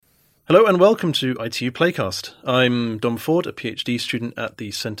Hello and welcome to ITU Playcast. I'm Dom Ford, a PhD student at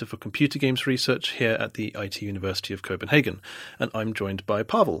the Centre for Computer Games Research here at the ITU University of Copenhagen. And I'm joined by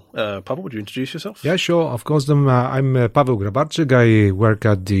Pavel. Pavel, would you introduce yourself? Yeah, sure. Of course, I'm Pavel Grabarczyk. I work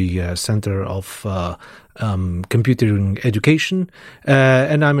at the Centre of Computing Education,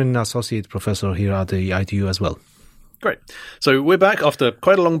 and I'm an associate professor here at the ITU as well. Great. So we're back after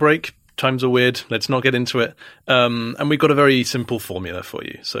quite a long break. Times are weird. Let's not get into it. And we've got a very simple formula for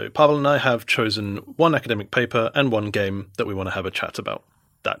you. So Pavel and I have chosen one academic paper and one game that we want to have a chat about.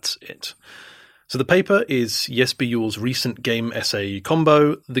 That's it. So the paper is Jesper Juul's recent game essay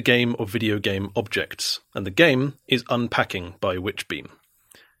combo, The Game of Video Game Objects. And the game is Unpacking by Witchbeam.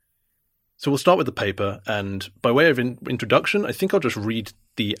 So we'll start with the paper, and by way of introduction, I think I'll just read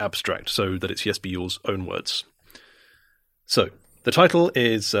the abstract so that it's Jesper Juul's own words. So, the title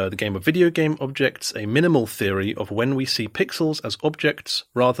is The Game of Video Game Objects, a minimal theory of when we see pixels as objects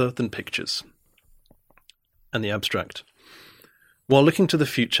rather than pictures. And the abstract. While looking to the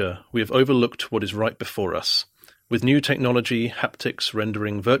future, we have overlooked what is right before us. With new technology, haptics,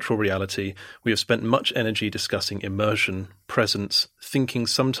 rendering, virtual reality, we have spent much energy discussing immersion, presence, thinking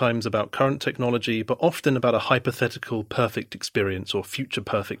sometimes about current technology, but often about a hypothetical perfect experience or future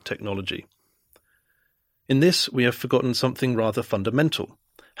perfect technology. In this, we have forgotten something rather fundamental.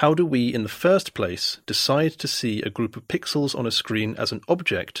 How do we, in the first place, decide to see a group of pixels on a screen as an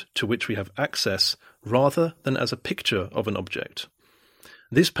object to which we have access, rather than as a picture of an object?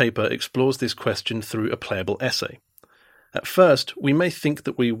 This paper explores this question through a playable essay. At first, we may think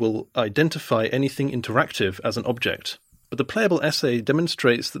that we will identify anything interactive as an object, but the playable essay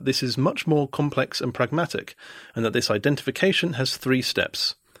demonstrates that this is much more complex and pragmatic, and that this identification has 3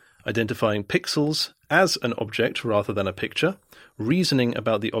 steps. Identifying pixels as an object rather than a picture, reasoning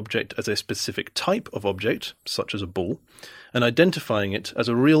about the object as a specific type of object, such as a ball, and identifying it as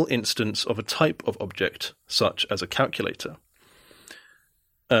a real instance of a type of object, such as a calculator.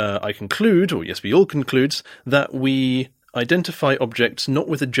 I conclude, or Jesper Juul concludes, that we identify objects not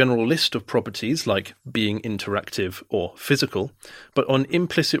with a general list of properties like being interactive or physical, but on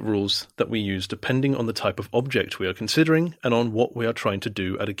implicit rules that we use depending on the type of object we are considering and on what we are trying to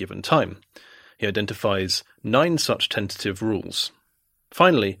do at a given time. He identifies 9 such tentative rules.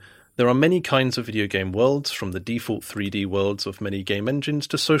 Finally, there are many kinds of video game worlds, from the default 3D worlds of many game engines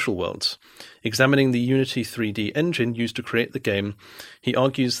to social worlds. Examining the Unity 3D engine used to create the game, he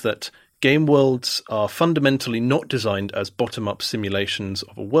argues that game worlds are fundamentally not designed as bottom-up simulations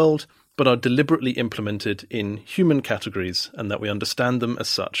of a world, but are deliberately implemented in human categories, and that we understand them as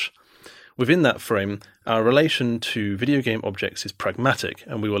such. Within that frame, our relation to video game objects is pragmatic,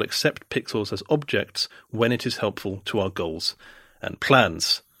 and we will accept pixels as objects when it is helpful to our goals and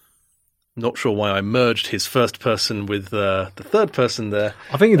plans. Not sure why I merged his first person with the third person there.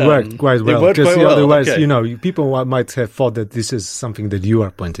 I think it worked quite well. It worked quite well. Otherwise, okay. People might have thought that this is something that you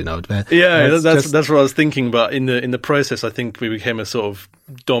are pointing out. Yeah, that's what I was thinking. But in the process, I think we became a sort of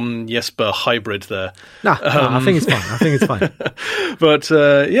Dom Jesper hybrid there. No, I think it's fine. But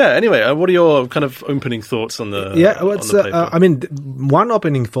anyway, what are your kind of opening thoughts on the? Yeah, on the paper? One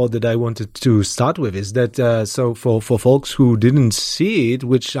opening thought that I wanted to start with is that so for folks who didn't see it,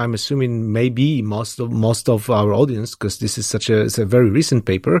 which I'm assuming maybe most of our audience, because this is it's a very recent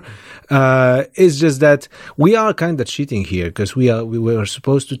paper, is just that we are kind of cheating here, because we were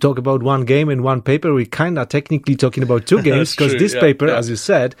supposed to talk about one game and one paper. We kind of technically talking about 2 games, because this paper, as you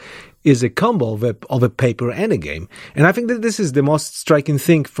said, is a combo of a paper and a game. And I think that this is the most striking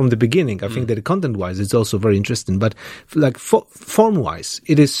thing from the beginning. I think that content-wise, it's also very interesting. But like form-wise,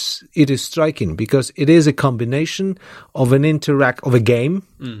 it is striking, because it is a combination of of a game,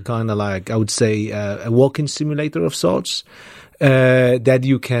 kind of like, I would say, a walking simulator of sorts, that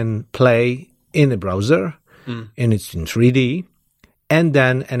you can play in a browser, and it's in 3D. And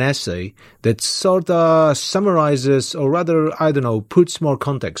then an essay that sort of summarizes, or rather, puts more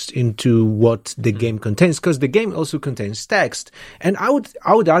context into what the game contains, because the game also contains text. And I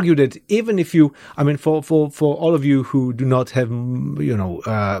would argue that even if you, for all of you who do not have,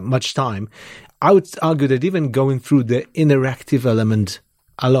 much time, I would argue that even going through the interactive element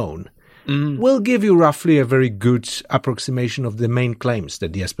alone will give you roughly a very good approximation of the main claims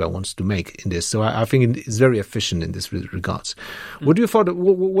that Jesper wants to make in this. So I think it's very efficient in this regards. What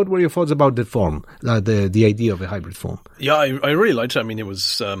were your thoughts about the form, the idea of a hybrid form? Yeah, I really liked it. I mean, it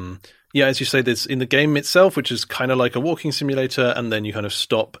was, as you say, this in the game itself, which is kind of like a walking simulator, and then you kind of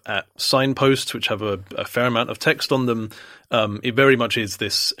stop at signposts, which have a fair amount of text on them. It very much is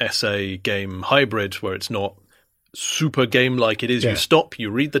this essay game hybrid, where it's not super game-like it is. You stop, you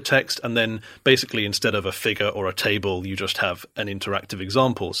read the text, and then basically instead of a figure or a table, you just have an interactive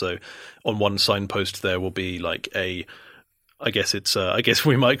example. So on one signpost there will be like I guess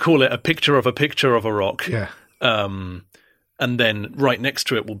we might call it a picture of a rock. Yeah. And then right next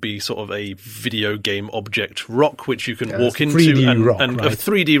to it will be sort of a video game object rock, which you can walk into, 3D rock, and right? a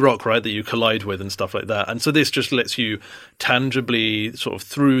 3D rock, right, that you collide with and stuff like that. And so this just lets you tangibly sort of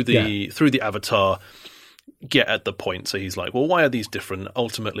through the avatar get at the point. So he's like, well, why are these different?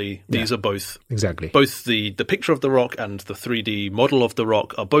 Ultimately, these are both the picture of the rock and the 3D model of the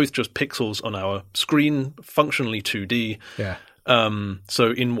rock are both just pixels on our screen, functionally 2D. Yeah.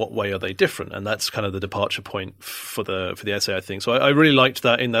 So in what way are they different? And that's kind of the departure point for the essay, I think. So I really liked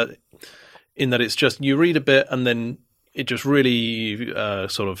that in that it's just you read a bit and then it just really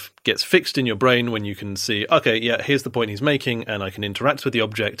sort of gets fixed in your brain when you can see, okay, yeah, here's the point he's making, and I can interact with the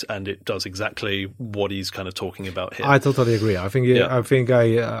object, and it does exactly what he's kind of talking about here. I totally agree. I think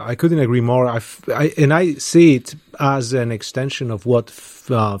I couldn't agree more. I see it as an extension of what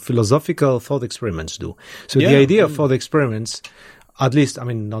philosophical thought experiments do. So the idea of thought experiments, at least, I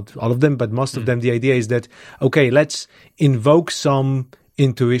mean, not all of them, but most of them, the idea is that, okay, let's invoke some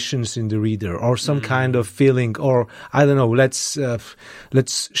intuitions in the reader or some kind of feeling, or I don't know, let's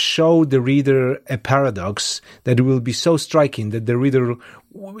show the reader a paradox that will be so striking that the reader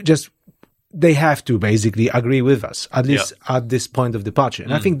they have to basically agree with us, at least at this point of departure.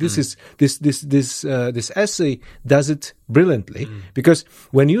 And I think this essay does it brilliantly, because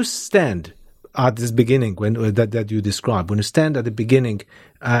when you stand at this beginning, that you describe, when you stand at the beginning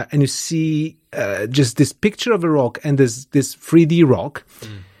and you see just this picture of a rock and this 3D rock,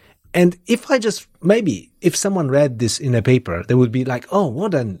 and if someone read this in a paper, they would be like, oh,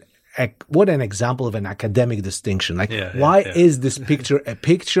 what an example of an academic distinction. Like, why is this picture a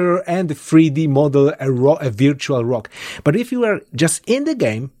picture and the 3D model a virtual rock? But if you are just in the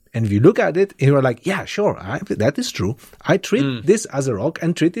game, and if you look at it, you are like, yeah, sure, that is true. I treat this as a rock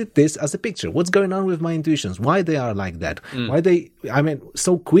and treated this as a picture. What's going on with my intuitions? Why they are like that? Why they,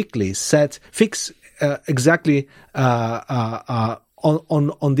 so quickly fix exactly on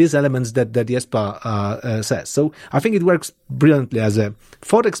these elements that Jesper says. So I think it works brilliantly as a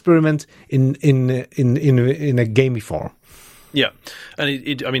thought experiment in a gamey form. Yeah, and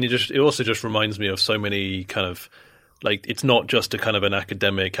it also just reminds me of so many kind of, like, it's not just a kind of an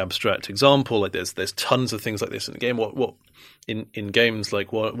academic abstract example. Like there's tons of things like this in the game. What in games,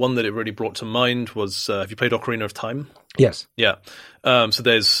 like one that it really brought to mind was, have you played Ocarina of Time? Yes. Yeah. So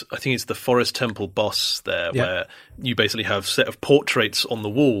there's, I think it's the Forest Temple boss there, where you basically have a set of portraits on the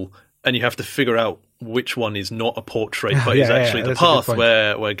wall, and you have to figure out which one is not a portrait, but is actually the path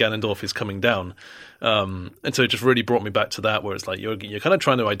where Ganondorf is coming down. And so it just really brought me back to that, where it's like you're kind of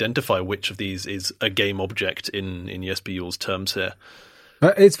trying to identify which of these is a game object in Jesper Juul's terms here.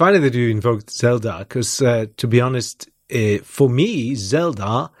 It's funny that you invoked Zelda, because to be honest, for me,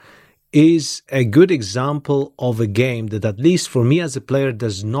 Zelda is a good example of a game that, at least for me as a player,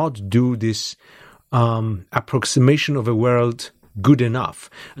 does not do this approximation of a world good enough.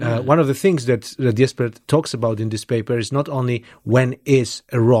 One of the things that Jesper talks about in this paper is not only when is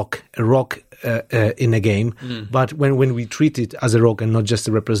a rock in a game, but when we treat it as a rock and not just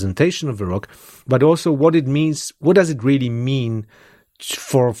a representation of a rock, but also what it means. What does it really mean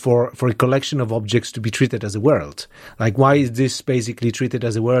for a collection of objects to be treated as a world? Like, why is this basically treated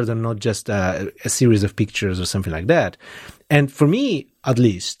as a world and not just a series of pictures or something like that? And for me, at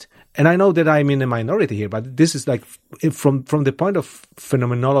least, and I know that I'm in a minority here, but this is like from the point of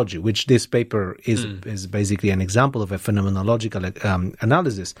phenomenology, which this paper is basically an example of a phenomenological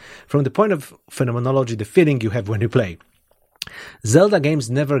analysis. From the point of phenomenology, the feeling you have when you play, Zelda games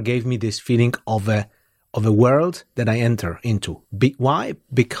never gave me this feeling of a world that I enter into. Why?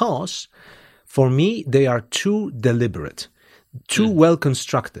 Because for me they are too deliberate, too well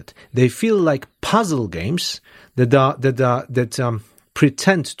constructed. They feel like puzzle games that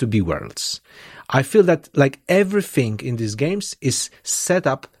pretend to be worlds. I feel that like everything in these games is set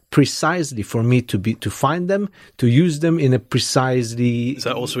up precisely for me to find them, to use them in a precisely. Is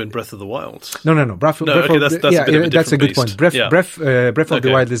that also in Breath of the Wild? No. That's a good point. Breath of the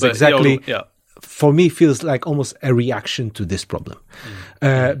Wild is exactly. For me, feels like almost a reaction to this problem.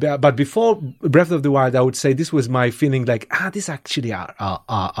 But before Breath of the Wild, I would say this was my feeling like, these actually are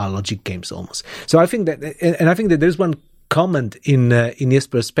logic games almost. So I think that there's one comment in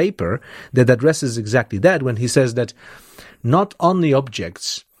Jesper's paper that addresses exactly that, when he says that not only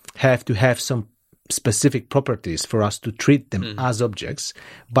objects have to have some specific properties for us to treat them as objects,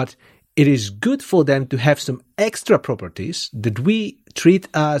 but it is good for them to have some extra properties that we treat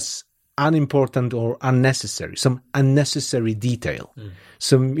as unimportant or unnecessary, some unnecessary detail,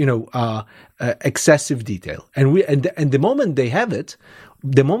 some excessive detail, and the moment they have it,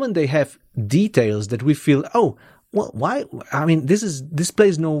 the moment they have details that we feel, oh, well, why? I mean, this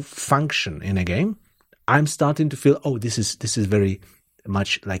plays no function in a game. I'm starting to feel, oh, this is very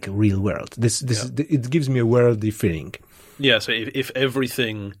much like a real world. It gives me a worldly feeling. Yeah. So if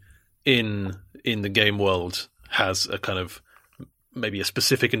everything in the game world has a kind of maybe a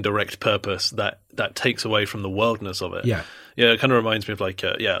specific and direct purpose that takes away from the worldness of it. Yeah. Yeah, it kind of reminds me of like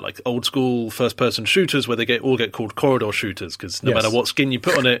old school first person shooters where they all get called corridor shooters because no matter what skin you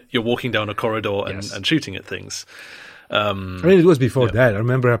put on it, you're walking down a corridor and shooting at things. I mean, it was before that. I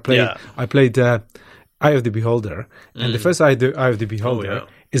remember I played Eye of the Beholder, and the first Eye of the Beholder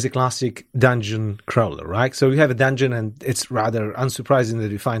is a classic dungeon crawler, right? So you have a dungeon, and it's rather unsurprising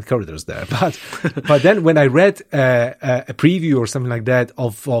that you find corridors there. But then when I read a preview or something like that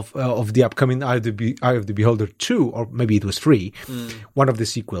of the upcoming Eye of the Beholder 2, or maybe it was 3, one of the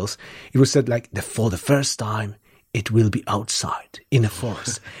sequels, it was said like for the first time, it will be outside in a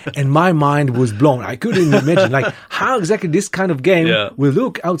forest. And my mind was blown. I couldn't imagine like how exactly this kind of game will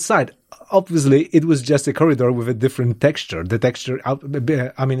look outside. Obviously, it was just a corridor with a different texture. The texture,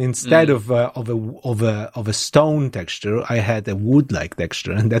 I mean, instead of a stone texture, I had a wood-like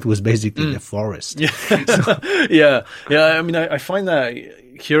texture, and that was basically the forest. Yeah, I mean, I find that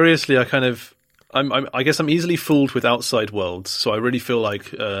curiously. I guess I'm easily fooled with outside worlds, so I really feel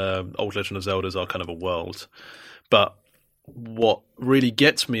like Old Legend of Zeldas are kind of a world. But what really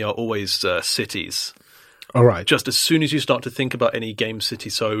gets me are always cities. All right. Just as soon as you start to think about any game city,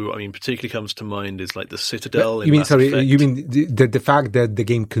 so I mean, particularly comes to mind is like the Citadel. You mean the fact that the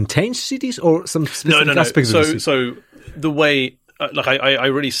game contains cities, or some specific aspects of the city? So the way, I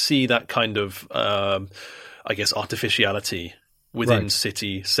really see that kind of, I guess, artificiality within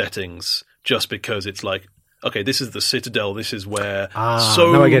city settings, just because it's like, okay, this is the Citadel. This is where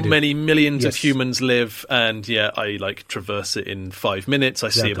many millions of humans live, and I like traverse it in 5 minutes. I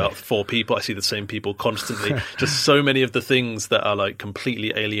see about 4 people. I see the same people constantly. Just so many of the things that are like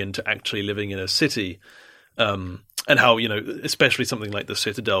completely alien to actually living in a city, and how especially something like the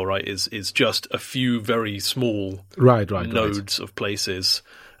Citadel, right, is just a few very small nodes of places,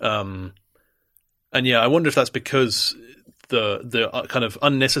 and I wonder if that's because the kind of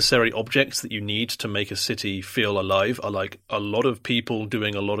unnecessary objects that you need to make a city feel alive are like a lot of people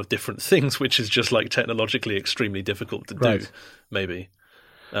doing a lot of different things, which is just like technologically extremely difficult to do, maybe.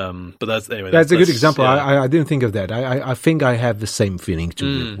 But that's a good example. I didn't think of that. I think I have the same feeling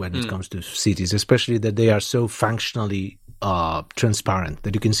too when it comes to cities, especially that they are so functionally transparent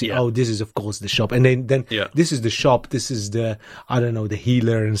that you can see, this is of course the shop, and then this is the shop, this is the the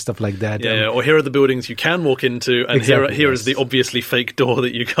healer and stuff like that. Or here are the buildings you can walk into, and here is the obviously fake door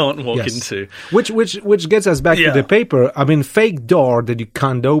that you can't walk into. Which gets us back to the paper. I mean, fake door that you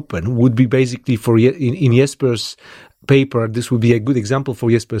can't open would be basically in Jesper's paper. This would be a good example for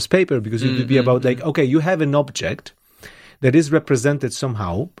Jesper's paper, because it would be about like, okay, you have an object that is represented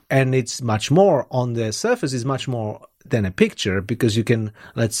somehow, and it's much more on the surface, is much more than a picture, because you can,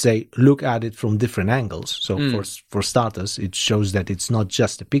 let's say, look at it from different angles. So for starters, it shows that it's not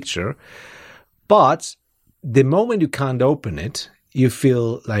just a picture. But the moment you can't open it, you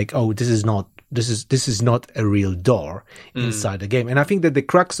feel like, oh, this is not a real door inside the game. And I think that the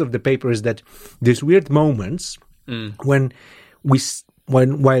crux of the paper is that there's weird moments when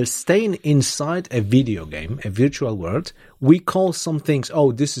while staying inside a video game, a virtual world, we call some things,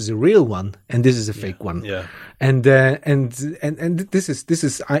 oh, this is a real one and this is a fake one. Yeah. And this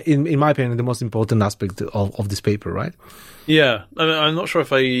is in my opinion the most important aspect of this paper, right? Yeah. I mean, I'm not sure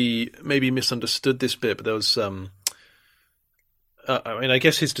if I maybe misunderstood this bit, but there was I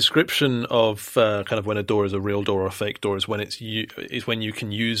guess his description of kind of when a door is a real door or a fake door is when when you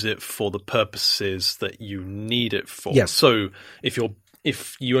can use it for the purposes that you need it for. Yes. So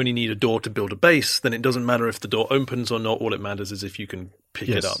if you only need a door to build a base, then it doesn't matter if the door opens or not. All it matters is if you can pick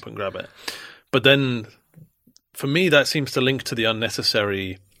it up and grab it. But then, for me, that seems to link to the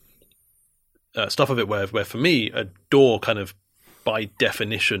unnecessary stuff of it, where for me, a door kind of, by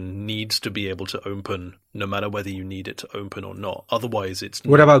definition, needs to be able to open no matter whether you need it to open or not. Otherwise, it's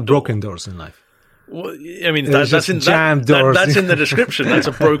not. What about broken doors in life? Well, I mean, that's in the description. That's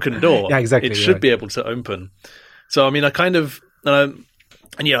a broken door. Yeah, exactly. It should be able to open. So, I mean, I kind of...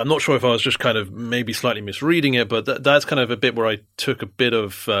 and yeah, I'm not sure if I was just kind of maybe slightly misreading it, but that's kind of a bit where I took a bit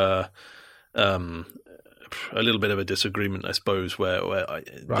of a little bit of a disagreement, I suppose, where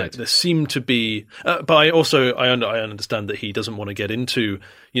there seemed to be. But I understand that he doesn't want to get into,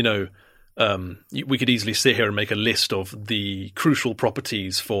 We could easily sit here and make a list of the crucial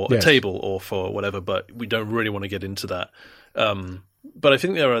properties for a table or for whatever, but we don't really want to get into that. But I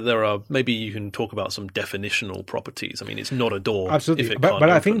think there are maybe you can talk about some definitional properties. I mean, it's not a door. Absolutely, but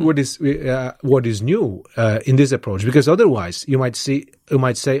I think what is new in this approach, because otherwise you might say,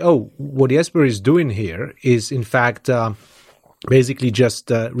 oh, what Jesper is doing here is in fact basically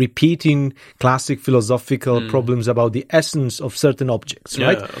just repeating classic philosophical problems about the essence of certain objects,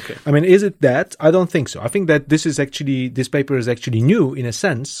 right? Yeah, okay. I mean, is it that? I don't think so. I think that this paper is actually new in a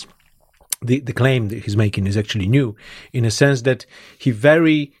sense. The claim that he's making is actually new in a sense that he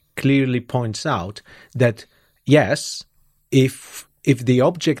very clearly points out that, yes, if the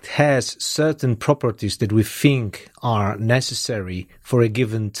object has certain properties that we think are necessary for a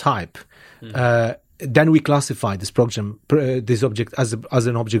given type, then we classify this object as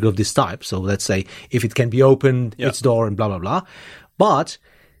an object of this type. So let's say if it can be opened, its door, and blah blah blah. But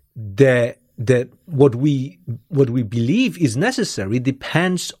what we believe is necessary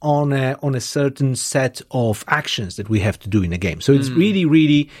depends on a certain set of actions that we have to do in a game. So it's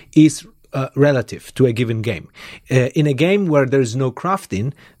really is relative to a given game. In a game where there is no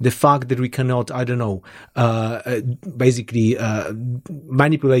crafting, the fact that we cannot, basically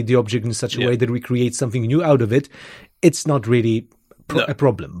manipulate the object in such a way that we create something new out of it, it's not really a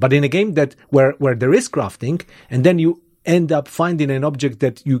problem. But in a game where there is crafting, and then you end up finding an object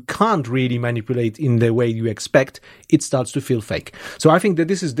that you can't really manipulate in the way you expect, it starts to feel fake. So I think that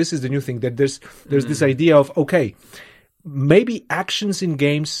this is the new thing, that there's this idea of, okay, maybe actions in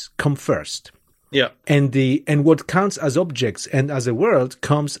games come first. Yeah. And what counts as objects and as a world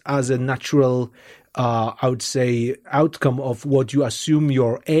comes as a natural I would say outcome of what you assume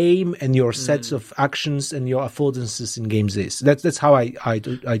your aim and your sets of actions and your affordances in games is. That's how I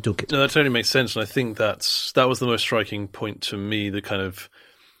took it. No, that totally makes sense, and I think that was the most striking point to me, the kind of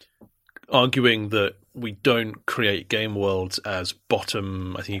arguing that we don't create game worlds as I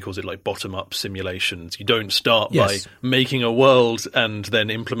think he calls it like bottom-up simulations. You don't start by making a world and then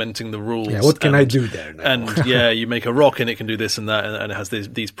implementing the rules. Yeah, what can I do there now? And you make a rock and it can do this and that, and it has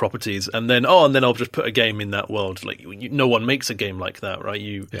these properties. And then I'll just put a game in that world. Like no one makes a game like that, right?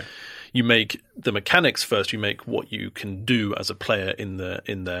 You make the mechanics first. You make what you can do as a player in there,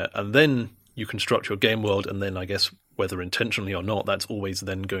 and then you construct your game world. And then I guess, whether intentionally or not, that's always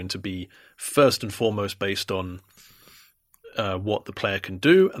then going to be first and foremost based on what the player can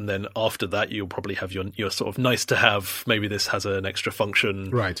do, and then after that you'll probably have your sort of nice to have, maybe this has an extra function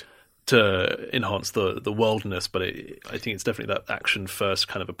to enhance the worldness, but I think it's definitely that action first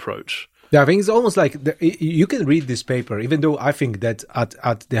kind of approach. Yeah, I think it's almost like you can read this paper, even though I think that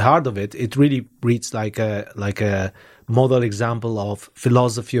at the heart of it, it really reads like a model example of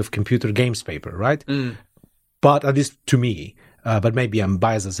philosophy of computer games paper, right? But at least to me, but maybe I'm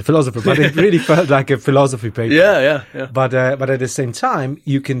biased as a philosopher, but it really felt like a philosophy paper. Yeah. But at the same time,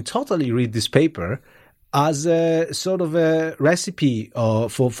 you can totally read this paper as a sort of a recipe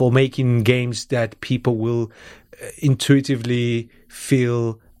for making games that people will intuitively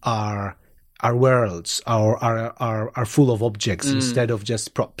feel are worlds, are full of objects instead of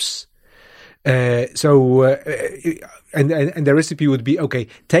just props. And the recipe would be, okay,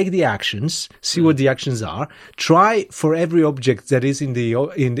 take the actions, see what the actions are, try for every object that is in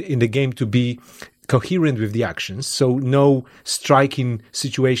the game to be coherent with the actions. So no striking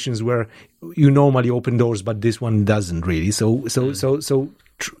situations where you normally open doors, but this one doesn't really. So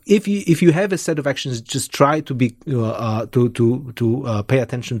if you have a set of actions, just try to be to pay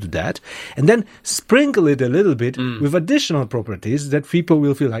attention to that, and then sprinkle it a little bit with additional properties that people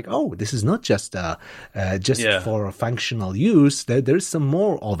will feel like, oh, this is not just for functional use. There's some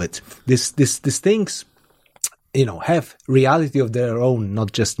more of it. These things, have reality of their own,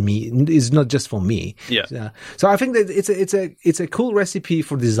 not just me. It's not just for me. Yeah. So I think that it's a cool recipe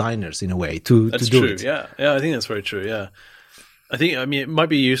for designers in a way to do it. Yeah. I think that's very true. Yeah. It might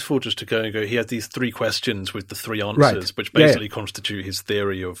be useful just to go. He has these 3 questions with the 3 answers, which basically constitute his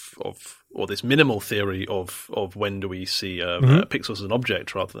theory or this minimal theory of when do we see pixels as an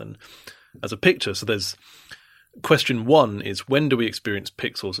object rather than as a picture. So there's question 1 is, when do we experience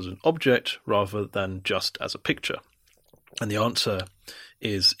pixels as an object rather than just as a picture? And the answer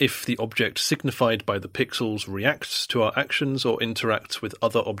is if the object signified by the pixels reacts to our actions or interacts with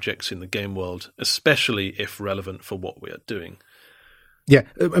other objects in the game world, especially if relevant for what we are doing. Yeah,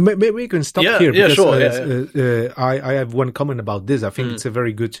 maybe we can stop here. Yeah, because, sure. I have one comment about this. I think it's a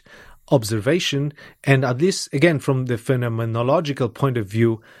very good observation, and at least again from the phenomenological point of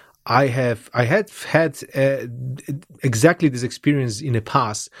view, I had exactly this experience in the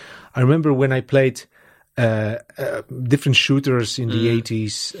past. I remember when I played different shooters in the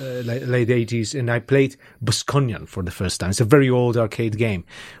 80s, late 80s, and I played Bosconian for the first time. It's a very old arcade game.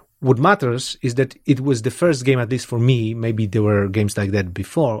 What matters is that it was the first game, at least for me. Maybe there were games like that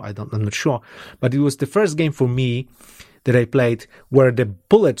before. I'm not sure, but it was the first game for me that I played where the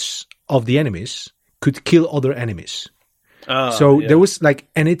bullets of the enemies could kill other enemies. There was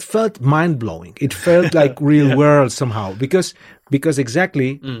and it felt mind blowing. It felt like real world somehow because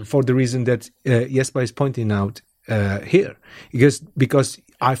exactly for the reason that Jesper is pointing out here, because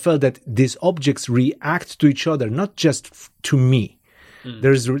I felt that these objects react to each other, not just to me.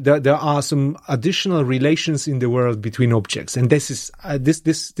 There are some additional relations in the world between objects, and this is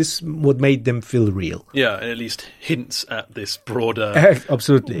this what made them feel real. Yeah, and at least hints at this broader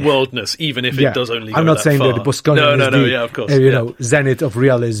absolutely worldness, even if it does only. I'm not saying far. that Bosconian is the of course, zenith of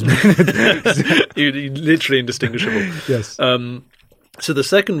realism. You're literally indistinguishable. Yes. So the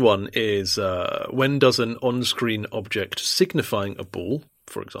second one is when does an on-screen object signifying a ball,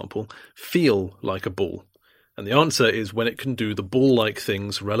 for example, feel like a ball? And the answer is when it can do the ball-like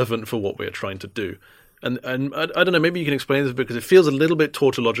things relevant for what we're trying to do. And I don't know, maybe you can explain this because it feels a little bit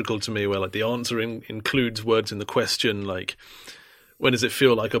tautological to me, where like the answer includes words in the question, like when does it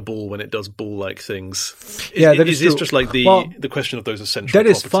feel like a ball when it does ball-like things? Is this just like the question of those essential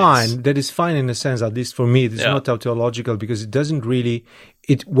properties? That is fine in a sense, at least for me. It's not tautological because it doesn't really.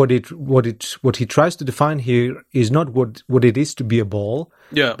 What he tries to define here is not what it is to be a ball,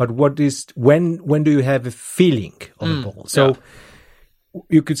 but what is when do you have a feeling of a ball? So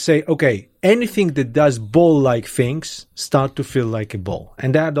you could say, okay, anything that does ball-like things start to feel like a ball,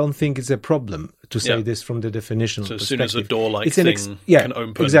 and I don't think it's a problem to say this from the definitional perspective. So as soon as a door-like thing can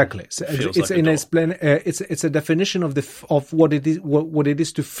open, exactly. So it's a definition of what it is, what it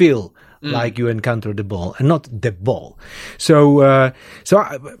is to feel like you encounter the ball, and not the ball. So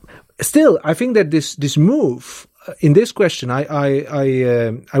still, I think that this move in this question,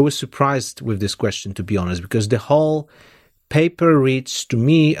 I was surprised with this question, to be honest, because the whole paper reads to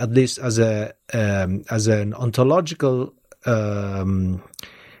me, at least as an ontological.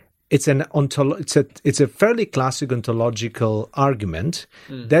 It's a fairly classic ontological argument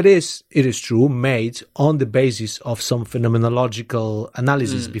that it is true, made on the basis of some phenomenological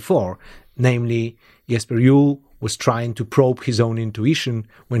analysis before, namely Jesper Juul was trying to probe his own intuition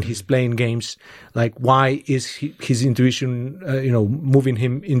when he's playing games, like why is his intuition moving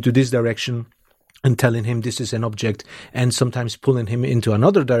him into this direction and telling him this is an object, and sometimes pulling him into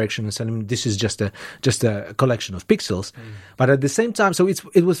another direction and telling him this is just a collection of pixels. But at the same time, so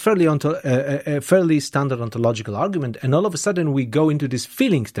it was a fairly standard ontological argument, and all of a sudden we go into this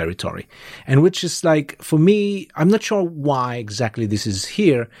feeling territory, and which is like, for me, I'm not sure why exactly this is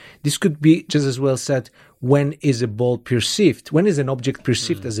here. This could be just as well said, when is a ball perceived? When is an object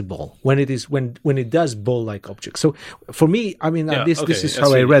perceived as a ball? When it does ball-like objects. So for me, I mean, this is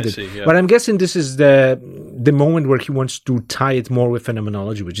how I read it. But I'm guessing this is the moment where he wants to tie it more with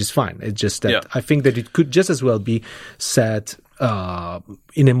phenomenology, which is fine. It's just that I think that it could just as well be said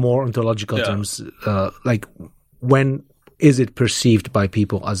in a more ontological terms, like when is it perceived by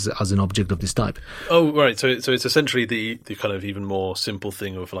people as an object of this type? Oh, right. So it's essentially the kind of even more simple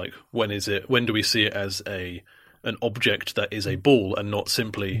thing of like, when do we see it as an object that is a ball and not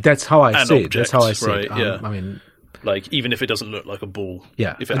simply That's how I see it. That's how I see right? it. I mean, like, even if it doesn't look like a ball,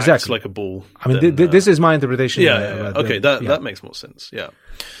 if it exactly. acts like a ball. I mean, this is my interpretation. Okay, that makes more sense. Yeah.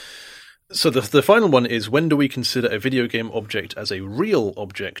 So the final one is, when do we consider a video game object as a real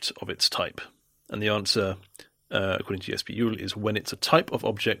object of its type? And the answer, according to Jesper Juul, is when it's a type of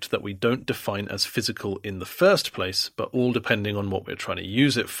object that we don't define as physical in the first place, but all depending on what we're trying to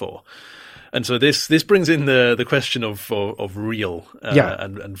use it for. And so this brings in the question of real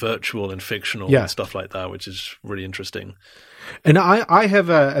and virtual and fictional and stuff like that, which is really interesting. And I have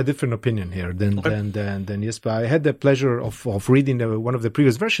a different opinion here than Jesper. I had the pleasure of reading one of the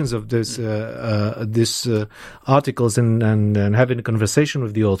previous versions of this articles and having a conversation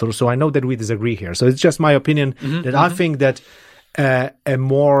with the author. So I know that we disagree here. So it's just my opinion that I think that a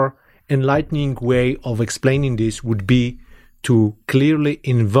more enlightening way of explaining this would be to clearly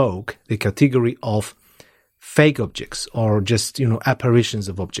invoke the category of fake objects or just apparitions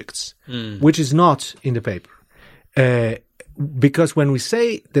of objects, which is not in the paper. Because when we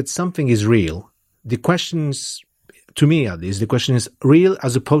say that something is real, the questions, to me at least, the question is real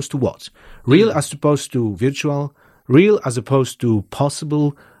as opposed to what? Real as opposed to virtual, real as opposed to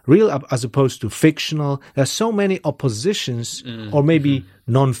possible, real as opposed to fictional. There's so many oppositions, or maybe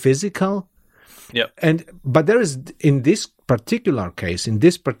non-physical. Yeah. But there is, in this particular case, in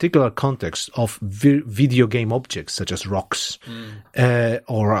this particular context of video game objects such as rocks,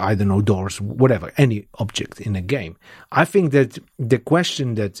 or I don't know, doors, whatever, any object in a game, I think that the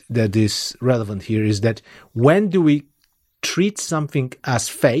question that is relevant here is that when do we treat something as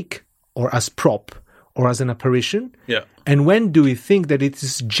fake or as prop or as an apparition? Yeah. And when do we think that it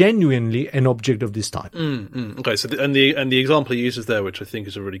is genuinely an object of this type? Okay, so the example he uses there, which I think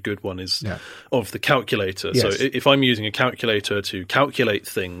is a really good one, is of the calculator. Yes. So if I'm using a calculator to calculate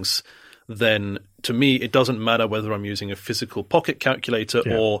things, then to me it doesn't matter whether I'm using a physical pocket calculator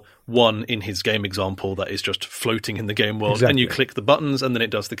or one in his game example that is just floating in the game world, and you click the buttons and then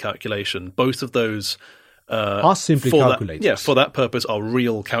it does the calculation. Both of those are simply calculators. For that purpose are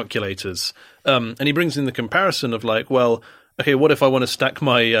real calculators. And he brings in the comparison of like, well, okay, what if I want to stack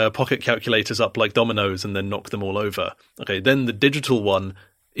my pocket calculators up like dominoes and then knock them all over? Okay, then the digital one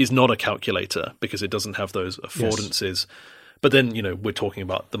is not a calculator because it doesn't have those affordances. Yes. But then, we're talking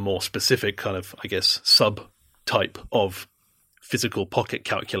about the more specific kind of, I guess, sub-type of physical pocket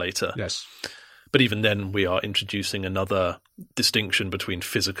calculator. Yes. But even then, we are introducing another distinction between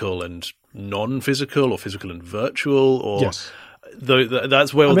physical and non-physical, or physical and virtual, or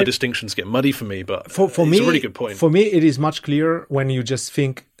that's where the distinctions get muddy for me. But for it's me, a really good point. For me, it is much clearer when you just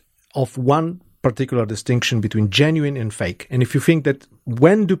think of one particular distinction between genuine and fake. And if you think that,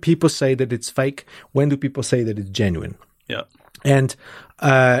 when do people say that it's fake? When do people say that it's genuine? Yeah. And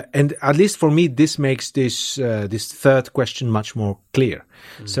at least for me, this makes this third question much more clear.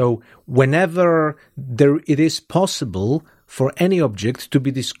 So whenever it is possible for any object to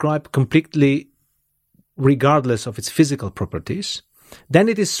be described completely regardless of its physical properties, then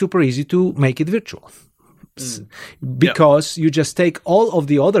it is super easy to make it virtual. Because you just take all of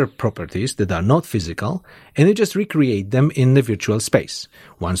the other properties that are not physical and you just recreate them in the virtual space.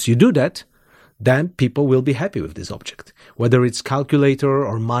 Once you do that, then people will be happy with this object, whether it's calculator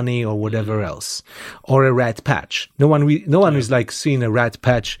or money or whatever else, or a red patch. No one is like seeing a red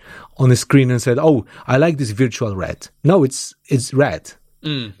patch on the screen and said, "Oh, I like this virtual red." No, it's red.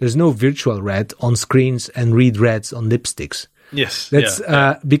 There's no virtual red on screens and red reds on lipsticks. Yes, that's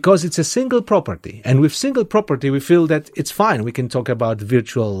because it's a single property, and with single property, we feel that it's fine. We can talk about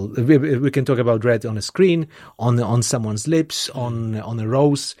we can talk about red on a screen, on someone's lips, on a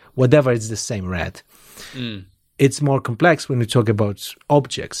rose, whatever. It's the same red. It's more complex when we talk about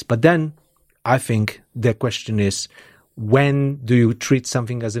objects, but then I think the question is, when do you treat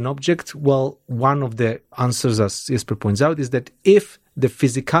something as an object? Well, one of the answers, as Jesper points out, is that if the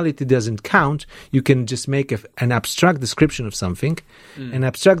physicality doesn't count, you can just make an abstract description of something. An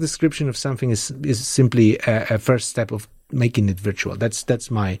abstract description of something is simply a first step of making it virtual.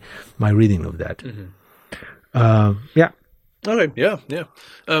 That's my reading of that. Yeah. Okay.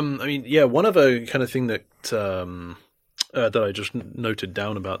 Yeah. One other kind of thing that that I just noted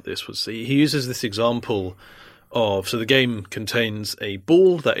down about this was he uses this example of, so the game contains a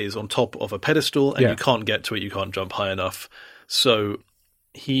ball that is on top of a pedestal and you can't get to it, you can't jump high enough. So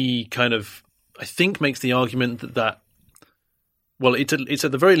he kind of, I think, makes the argument that well, it's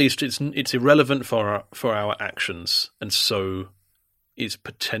at the very least it's irrelevant for our actions, and so is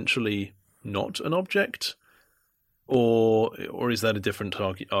potentially not an object. Or is that a different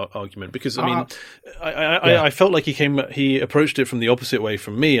argument? Because I mean, I felt like he approached it from the opposite way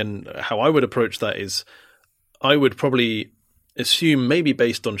from me, and how I would approach that is, I would probably assume, maybe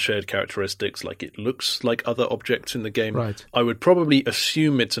based on shared characteristics, like it looks like other objects in the game. Right. I would probably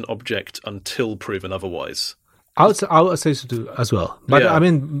assume it's an object until proven otherwise. I would say so too as well. But I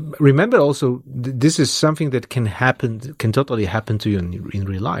mean, remember also, this is something that can totally happen to you in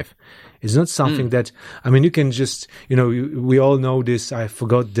real life. It's not something that, I mean, you can just, we all know this. I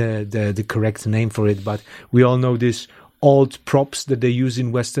forgot the correct name for it, but we all know this old props that they use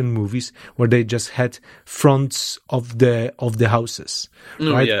in Western movies, where they just had fronts of the houses,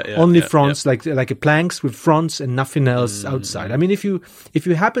 right? Only fronts, like a planks with fronts and nothing else outside. I mean, if you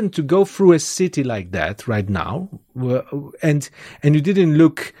happen to go through a city like that right now, and you didn't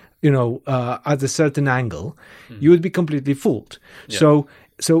look, at a certain angle, you would be completely fooled. Yeah.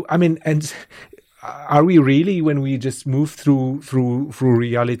 So I mean, and are we really, when we just move through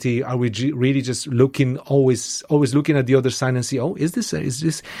reality, are we really just always looking at the other side and see, oh, is this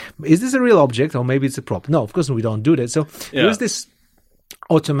a real object, or maybe it's a prop? No, of course we don't do that. So there's this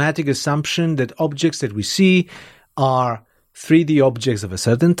automatic assumption that objects that we see are 3D objects of a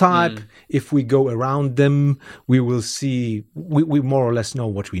certain type. If we go around them, we will see, we more or less know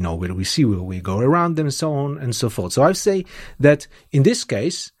what we know, where we see, where we go around them, and so on and so forth. So I say that in this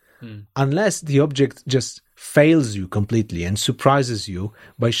case, unless the object just fails you completely and surprises you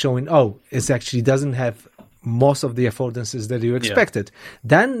by showing, oh, it actually doesn't have most of the affordances that you expected,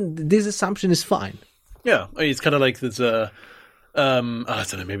 then this assumption is fine. Yeah, I mean, it's kind of like there's a, I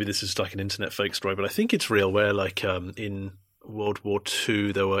don't know, maybe this is like an internet fake story, but I think it's real where like in World War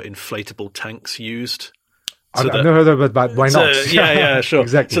II there were inflatable tanks used. So I've never heard of it, but why not? Yeah, sure.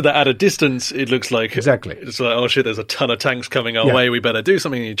 Exactly. So that at a distance, it looks like... Exactly. It's like, oh shit, there's a ton of tanks coming our way, we better do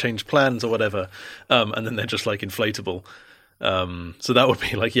something, you change plans or whatever. And then they're just like inflatable. So that would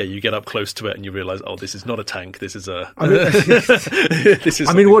be like, you get up close to it and you realize, oh, this is not a tank, this is a...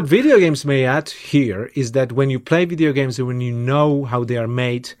 I mean, what video games may add here is that when you play video games and when you know how they are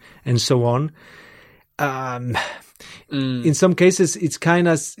made and so on, in some cases, it's kind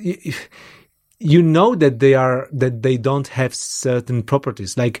of... You know that they don't have certain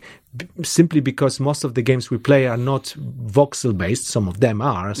properties, like simply because most of the games we play are not voxel based. Some of them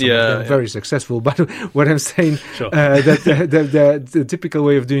are, some of them very successful. But what I'm saying, that the typical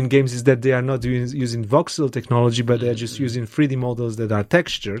way of doing games is that they are not using voxel technology, but they're just using 3D models that are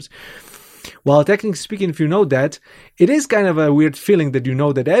textures. Well, technically speaking, if you know that, it is kind of a weird feeling that you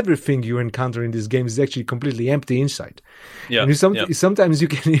know that everything you encounter in this game is actually completely empty inside. Yeah. And sometimes you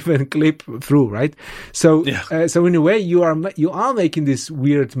can even clip through, right? So, so in a way, you are making this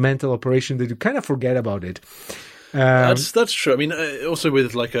weird mental operation that you kind of forget about it. That's true. I mean, also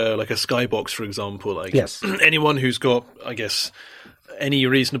with like a skybox, for example, like anyone who's got, I guess, any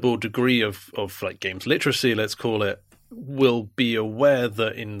reasonable degree of like games literacy, let's call it, will be aware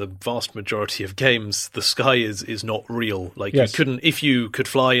that in the vast majority of games, the sky is not real. Like you couldn't, if you could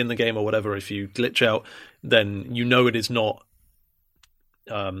fly in the game or whatever, if you glitch out, then you know it is not.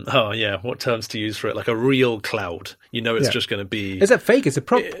 What terms to use for it? Like a real cloud. You know, it's just going to be. It's a fake. It's a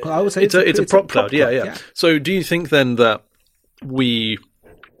prop. I would say it's a prop cloud. Yeah. So, do you think then that we?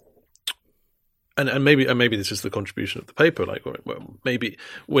 And maybe this is the contribution of the paper. Like, well, maybe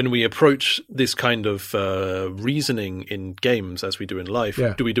when we approach this kind of reasoning in games, as we do in life,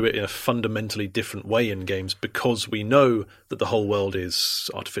 do we do it in a fundamentally different way in games because we know that the whole world is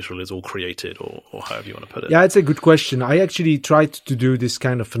artificial, is all created, or however you want to put it? Yeah, it's a good question. I actually tried to do this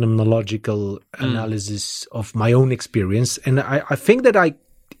kind of phenomenological analysis of my own experience, and I think that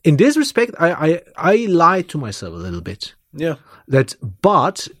in this respect, I lied to myself a little bit. Yeah.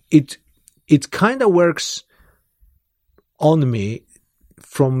 But it kind of works on me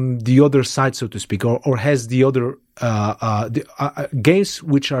from the other side, so to speak, or has the other games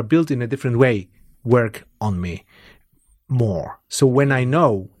which are built in a different way work on me more. So when I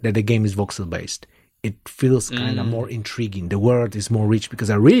know that the game is voxel based, it feels kind of more intriguing. The world is more rich because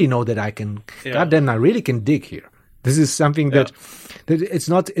I really know that I can. Goddamn, I really can dig here. This is something that it's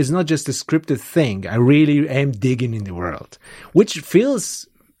not just a scripted thing. I really am digging in the world, which feels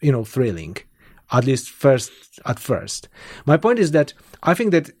thrilling, at least at first. My point is that I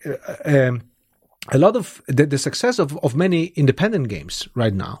think that a lot of the success of many independent games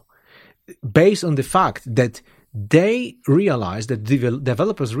right now, based on the fact that they realize, that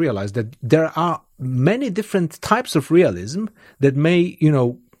developers realize that there are many different types of realism that may,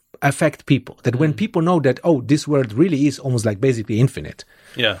 affect people. That when people know that, oh, this world really is almost like basically infinite.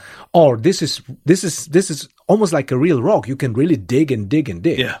 Yeah. Or this is almost like a real rock. You can really dig and dig and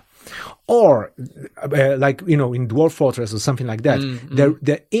dig. Yeah. Or like in Dwarf Fortress or something like that,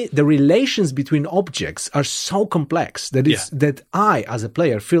 the relations between objects are so complex that I, as a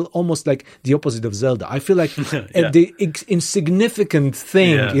player, feel almost like the opposite of Zelda. I feel like the insignificant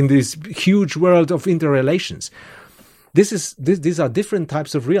thing in this huge world of interrelations. These are different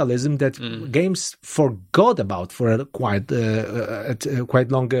types of realism that games forgot about for a quite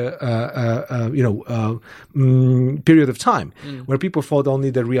long period of time, where people thought only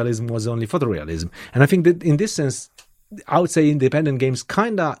that realism was only photorealism. And I think that in this sense, I would say independent games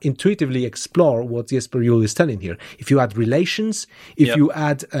kind of intuitively explore what Jesper Juul is telling here. If you add relations, if you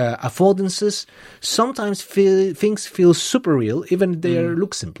add affordances, sometimes things feel super real, even if they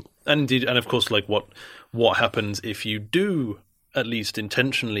look simple. And of course, like what happens if you do at least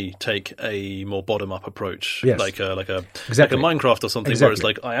intentionally take a more bottom-up approach, like a Minecraft or something, where it's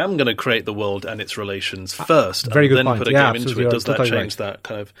like, I am going to create the world and its relations first, Very good then point. Put a game into it. Does that change that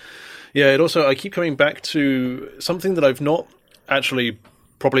kind of... Yeah, it also, I keep coming back to something that I've not actually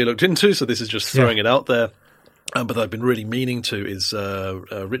properly looked into, so this is just throwing it out there, but I've been really meaning to, is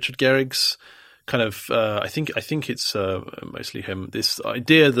Richard Gehrig's kind of, I think it's mostly him, this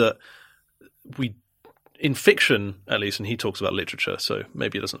idea that we, in fiction at least, and he talks about literature, so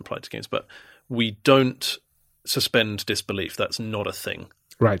maybe it doesn't apply to games, but we don't suspend disbelief. That's not a thing.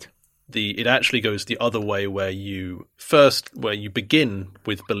 Right. it actually goes the other way, where you begin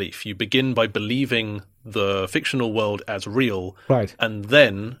with belief. You begin by believing the fictional world as real, right? And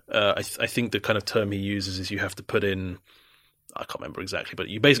then I think the kind of term he uses is you have to put in, I can't remember exactly, but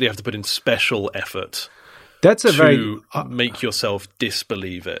you basically have to put in special effort. That's a to make yourself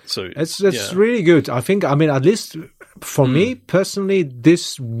disbelieve it. So that's really good. I mean, at least for me personally,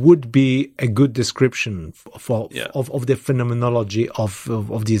 this would be a good description of the phenomenology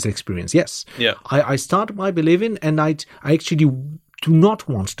of this experience. Yes. Yeah. I start by believing, and I actually do not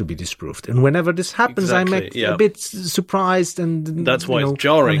want to be disproved. And whenever this happens, I'm a bit surprised, and that's why it's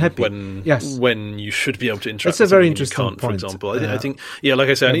jarring unhappy. when you should be able to interact. It's a very interesting point, for example. I think, like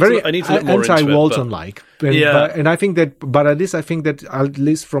I said, I need to look more into it. Anti-Walton-like, and I think that, but at least I think that, at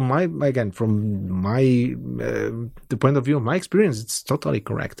least from my the point of view of my experience, it's totally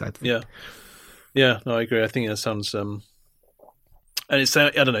correct. I think. Yeah. No, I agree. I think that sounds. And it's, I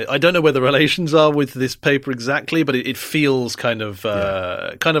don't know. I don't know where the relations are with this paper exactly, but it feels kind of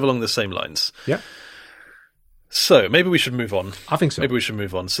along the same lines. Yeah. So maybe we should move on. I think so. Maybe we should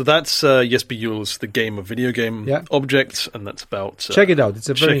move on. So that's Jesper Juul's The Game of Video Game Objects, and that's about... check it out. It's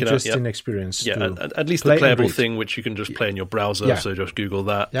a very interesting experience. Yeah, at least the playable thing, which you can just play in your browser. Yeah. So just Google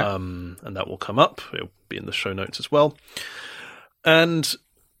that, and that will come up. It'll be in the show notes as well. And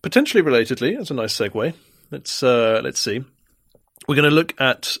potentially relatedly, as a nice segue, let's see. We're going to look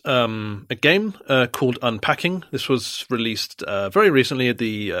at a game called Unpacking. This was released very recently, at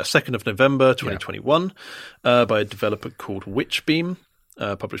the 2nd of November 2021, by a developer called Witchbeam,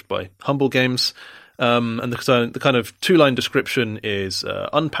 published by Humble Games. And the kind of two-line description is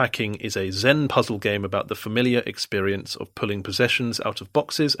Unpacking is a Zen puzzle game about the familiar experience of pulling possessions out of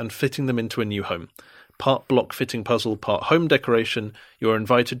boxes and fitting them into a new home. Part block fitting puzzle, part home decoration, you are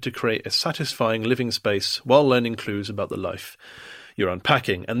invited to create a satisfying living space while learning clues about the life you're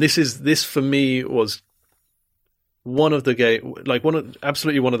unpacking. And this for me was one of the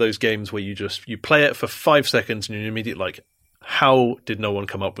absolutely one of those games where you play it for 5 seconds and you're immediately like, how did no one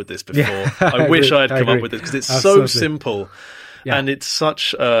come up with this before? Yeah, I wish I had come up with this, because it's so simple, and it's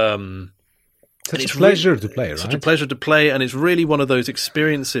such a pleasure to play, right? Such a pleasure to play, and it's really one of those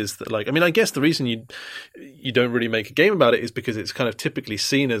experiences that, like, I mean, I guess the reason you don't really make a game about it is because it's kind of typically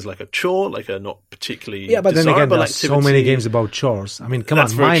seen as like a chore, like a not particularly but then again, there's so many games about chores. I mean, come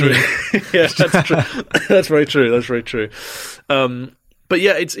on, mining. Yeah, that's true. That's very true. That's very true. But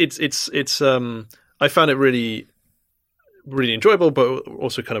yeah, it's I found it really, really enjoyable, but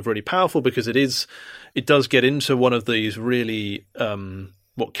also kind of really powerful, because it does get into one of these really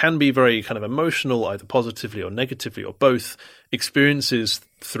what can be very kind of emotional, either positively or negatively or both, experiences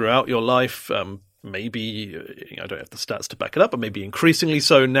throughout your life. Maybe, I don't have the stats to back it up, but maybe increasingly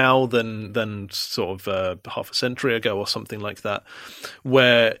so now than sort of half a century ago or something like that,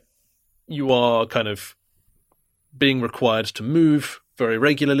 where you are kind of being required to move very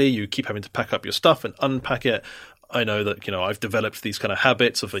regularly. You keep having to pack up your stuff and unpack it. I know that, I've developed these kind of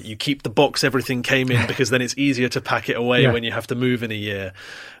habits of you keep the box everything came in, because then it's easier to pack it away when you have to move in a year.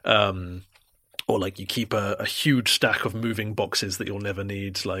 Or like you keep a huge stack of moving boxes that you'll never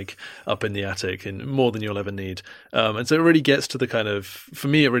need, like up in the attic, and more than you'll ever need. And so it really gets to the kind of, for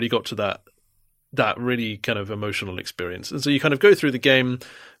me, it really got to that really kind of emotional experience. And so you kind of go through the game,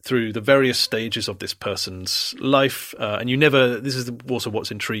 through the various stages of this person's life, and this is also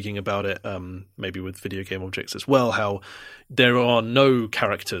what's intriguing about it, maybe with video game objects as well, how there are no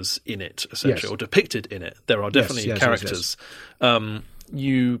characters in it, essentially, or depicted in it. There are definitely characters. Yes.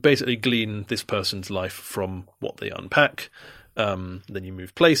 You basically glean this person's life from what they unpack. Then you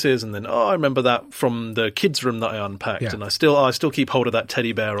move places, and then I remember that from the kids' room that I unpacked, and I still keep hold of that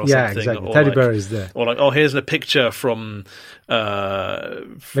teddy bear or something. Yeah, exactly. Or teddy bear is there. Or like, here's a picture from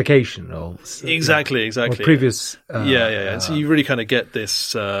vacation, or exactly. Or previous. And so you really kind of get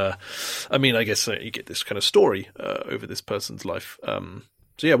this. I guess you get this kind of story over this person's life.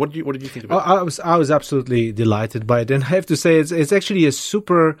 So yeah, what did you think of it? I was absolutely delighted by it, and I have to say it's actually a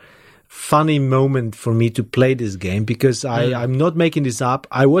super funny moment for me to play this game, because I'm not making this up.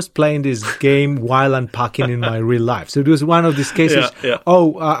 I was playing this game while unpacking in my real life. So it was one of these cases.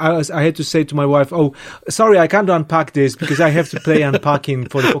 I had to say to my wife, sorry, I can't unpack this because I have to play unpacking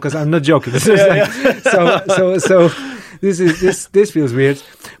for the podcast. I'm not joking. So this feels weird,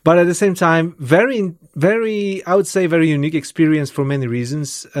 but at the same time, very, very, I would say, very unique experience for many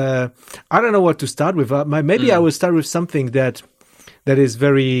reasons. I don't know what to start with. Maybe I will start with something that is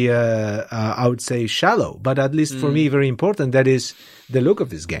very, I would say, shallow, but at least for me, very important. That is the look of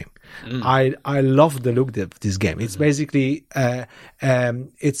this game. I love the look of this game. It's basically,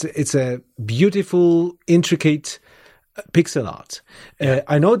 it's a beautiful, intricate pixel art.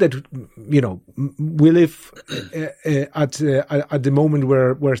 I know that we live at the moment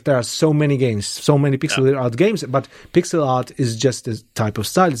where there are so many games, so many pixel art games, but pixel art is just a type of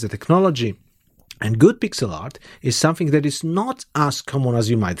style, it's a technology. And good pixel art is something that is not as common as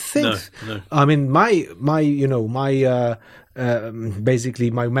you might think. No. I mean,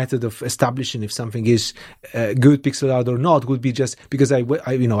 basically my method of establishing if something is good pixel art or not would be just because I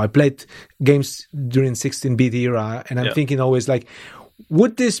played games during 16-bit era, and I'm thinking always like,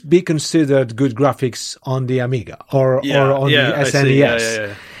 would this be considered good graphics on the Amiga or on the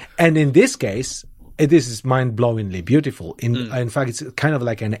SNES? And in this case, this is mind-blowingly beautiful. In fact, it's kind of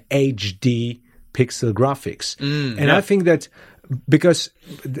like an HD pixel graphics. I think that because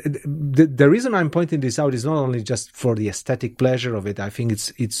the reason I'm pointing this out is not only just for the aesthetic pleasure of it. I think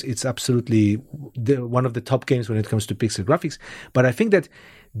it's absolutely one of the top games when it comes to pixel graphics. But I think that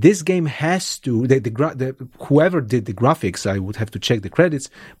this game has to whoever did the graphics, I would have to check the credits,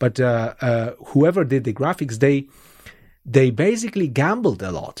 but whoever did the graphics, they basically gambled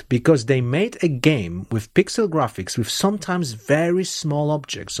a lot because they made a game with pixel graphics with sometimes very small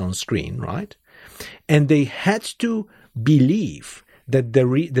objects on screen, right? And they had to believe that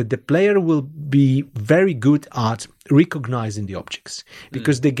the player will be very good at recognizing the objects,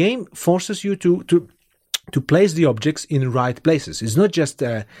 because the game forces you to place the objects in right places. It's not just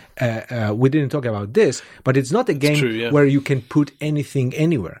we didn't talk about this, but it's not a game where you can put anything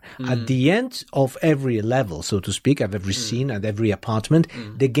anywhere. At the end of every level, so to speak, of every scene, at every apartment,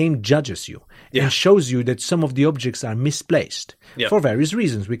 the game judges you and shows you that some of the objects are misplaced for various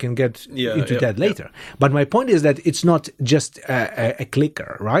reasons. We can get into that later. But my point is that it's not just a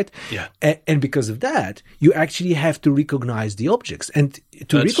clicker, right? And because of that, you actually have to recognize the objects. And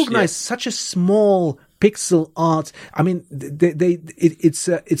to recognize such a small pixel art, I mean, it's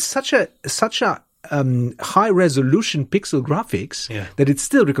such a high resolution pixel graphics that it's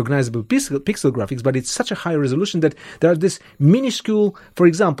still recognizable pixel graphics, but it's such a high resolution that there are this minuscule, for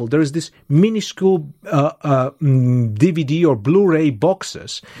example, there is this minuscule DVD or Blu-ray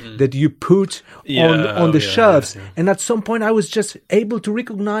boxes that you put on the shelves, and at some point I was just able to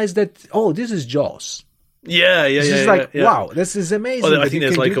recognize that, oh, this is Jaws. It's like, wow, this is amazing. Well, I think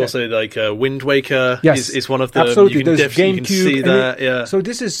there's like also like Wind Waker is one of the absolutely. There's GameCube. You can see that. So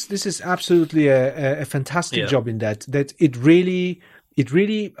this is absolutely a fantastic job in that it really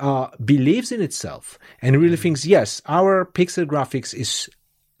believes in itself and really thinks, yes, our pixel graphics is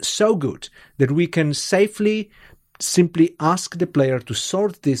so good that we can simply ask the player to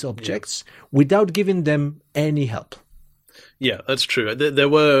sort these objects without giving them any help. Yeah, that's true. There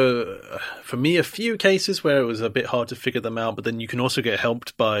were, for me, a few cases where it was a bit hard to figure them out, but then you can also get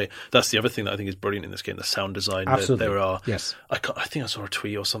helped by, that's the other thing that I think is brilliant in this game, the sound design. Absolutely. There are, yes. I think I saw a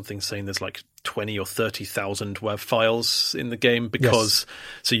tweet or something saying there's like 20 or 30,000 WAV files in the game because,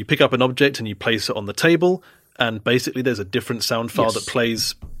 so you pick up an object and you place it on the table, and basically there's a different sound file that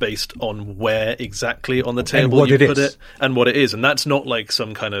plays based on where exactly on the table you put it and what it is. And that's not like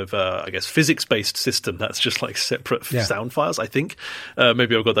some kind of, I guess, physics-based system. That's just like separate sound files, I think.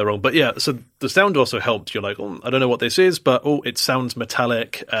 Maybe I've got that wrong. But yeah, so the sound also helped. You're like, oh, I don't know what this is, but it sounds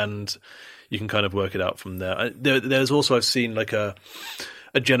metallic, and you can kind of work it out from there. There's also, I've seen like a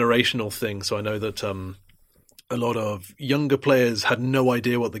generational thing. So I know that a lot of younger players had no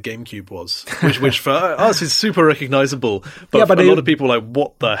idea what the GameCube was, which for us is super recognizable. But for a lot of people, like,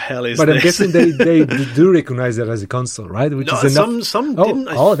 what the hell is this? But I'm guessing they do recognize it as a console, right? Which is enough. Some didn't.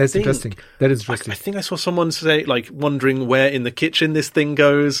 That's interesting. That is interesting. I think I saw someone say, like, wondering where in the kitchen this thing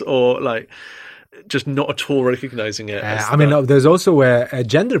goes, or like, just not at all recognizing it. There's also a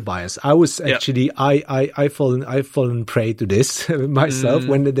gender bias. I was actually I've fallen prey to this myself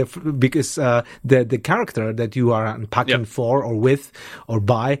because the character that you are unpacking for or with or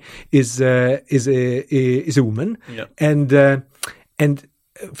by is a woman, and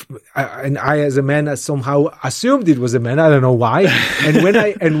I as a man somehow assumed it was a man. I don't know why.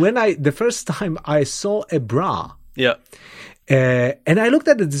 and when I the first time I saw a bra. Yeah. And I looked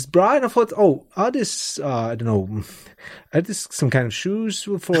at this bra and I thought, oh, are this I don't know, are this some kind of shoes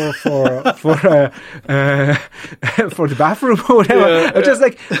for the bathroom or whatever? I just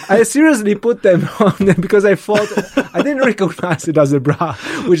like, I seriously put them on because I thought I didn't recognize it as a bra,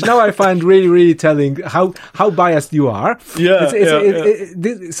 which now I find really, really telling how biased you are.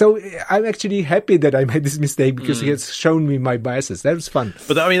 So I'm actually happy that I made this mistake because it has shown me my biases. That was fun.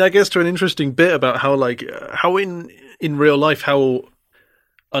 But I mean, that gets to an interesting bit about how in real life, how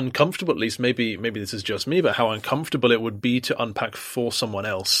uncomfortable, at least maybe this is just me, but how uncomfortable it would be to unpack for someone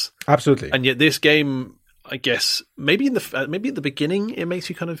else. Absolutely. And yet this game, I guess, maybe at the beginning, it makes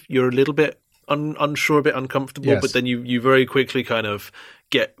you you're a little bit unsure, a bit uncomfortable, Yes. but then you very quickly kind of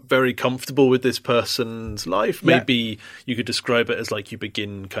get very comfortable with this person's life. Maybe you could describe it as like you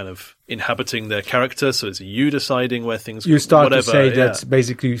begin kind of inhabiting their character, so it's you deciding where things You start whatever, to say that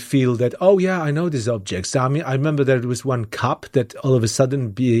basically you feel that, oh yeah, I know these objects. I mean, I remember there was one cup that all of a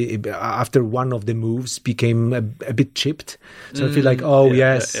sudden, after one of the moves, became a bit chipped. So I feel like,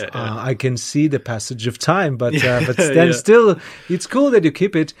 I can see the passage of time, but then still, it's cool that you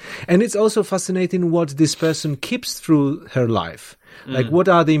keep it. And it's also fascinating what this person keeps through her life. Like, what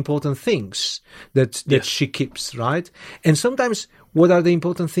are the important things that she keeps, right? And sometimes, what are the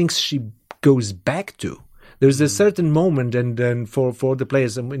important things she goes back to? There's a certain moment, and then for the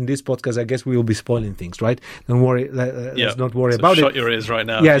players in this podcast, I guess we will be spoiling things, right? Don't worry, let's not worry about it. Shut your ears right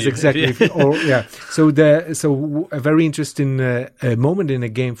now. Yes, exactly. So a very interesting moment in a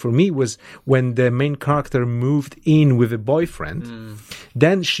game for me was when the main character moved in with a boyfriend.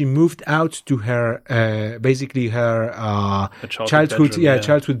 Then she moved out to her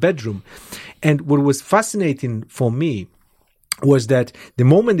childhood bedroom. And what was fascinating for me was that the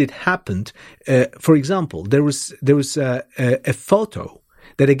moment it happened, for example, there was a photo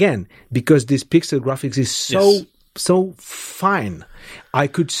that, again, because this pixel graphics is so fine, I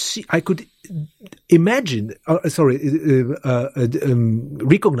could imagine,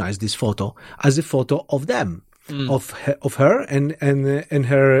 recognize this photo as a photo of them, of her and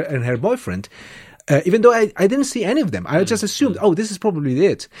her boyfriend. Even though I didn't see any of them, I just assumed, this is probably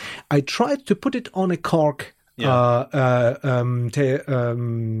it. I tried to put it on a cork. Table,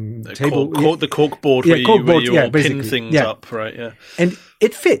 the cork board where you all pin things up, right? Yeah, and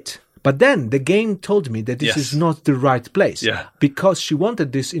it fit. But then the game told me that this is not the right place. Yeah. Because she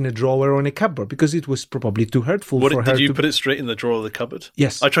wanted this in a drawer or in a cupboard, because it was probably too hurtful for her. Did you put it straight in the drawer of the cupboard?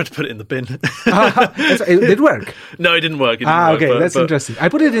 Yes. I tried to put it in the bin. It did work. No, it didn't work. Okay, that's interesting. I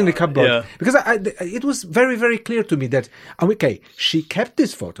put it in the cupboard because it was very, very clear to me that, she kept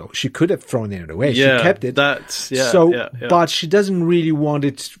this photo. She could have thrown it away. She kept it. But she doesn't really want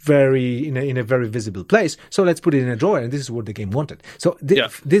it in a very visible place. So let's put it in a drawer, and this is what the game wanted. So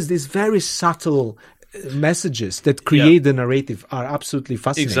this very subtle messages that create the narrative are absolutely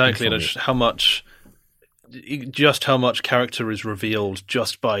fascinating. Exactly, and how much character is revealed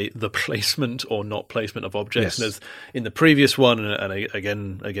just by the placement or not placement of objects. Yes. And as in the previous one, and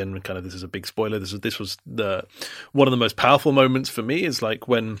again, kind of this is a big spoiler. This was one of the most powerful moments for me is like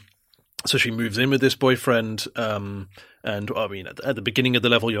when. So she moves in with this boyfriend, and I mean, at the beginning of the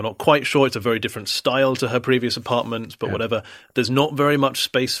level, you're not quite sure. It's a very different style to her previous apartment, but whatever. There's not very much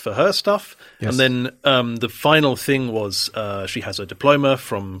space for her stuff. Yes. And then the final thing was she has a diploma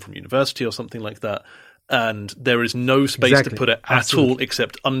from university or something like that, and there is no space to put it at all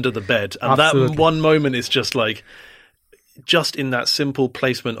except under the bed. And that one moment is just like, just in that simple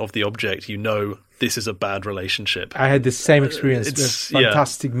placement of the object, this is a bad relationship. I had the same experience. It's a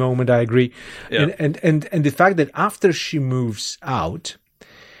fantastic moment. I agree. Yeah. And the fact that after she moves out,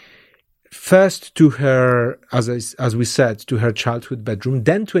 first to her, as we said, to her childhood bedroom,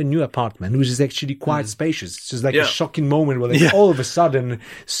 then to a new apartment, which is actually quite spacious. It's just like a shocking moment where all of a sudden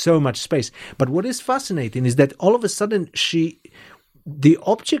so much space. But what is fascinating is that all of a sudden the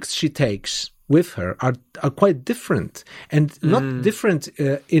objects she takes with her are quite different, and not different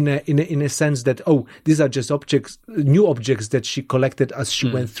in a sense that these are just new objects that she collected as she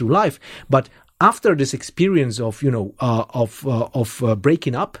went through life, but after this experience of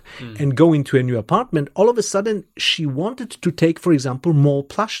breaking up and going to a new apartment, all of a sudden she wanted to take, for example, more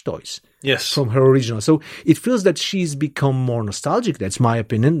plush toys. Yes. From her original. So it feels that she's become more nostalgic. That's my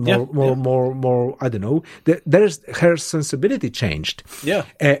opinion. More, I don't know. There's her sensibility changed. Yeah.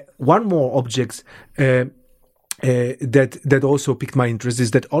 One more object, that also piqued my interest is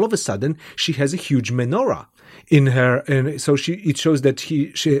that all of a sudden she has a huge menorah in her, and so it shows that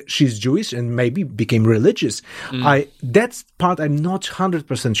she's Jewish and maybe became religious. That part I'm not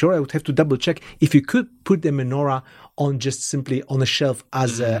 100% sure. I would have to double check if you could put the menorah on just simply on a shelf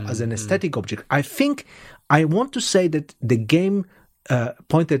as an aesthetic object. I want to say that the game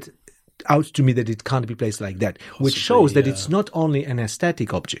pointed out to me that it can't be placed like that, which shows that it's not only an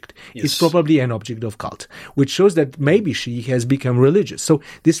aesthetic object, it's probably an object of cult, which shows that maybe she has become religious. So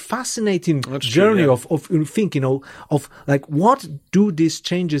this fascinating journey of thinking of like, what do these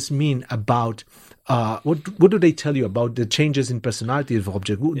changes mean about what do they tell you about the changes in personality of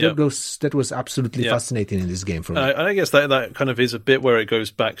object? That was absolutely fascinating in this game for me. I guess that kind of is a bit where it goes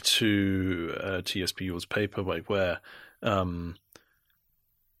back to TSPU's paper, like where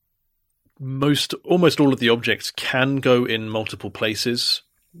almost all of the objects can go in multiple places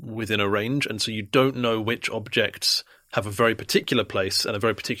within a range, and so you don't know which objects have a very particular place and a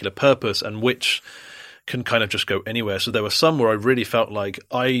very particular purpose, and which can kind of just go anywhere. So there were some where I really felt like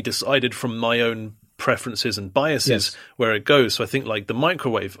I decided from my own preferences and biases where it goes. So I think like the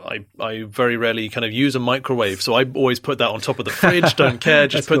microwave, I very rarely kind of use a microwave. So I always put that on top of the fridge, don't care,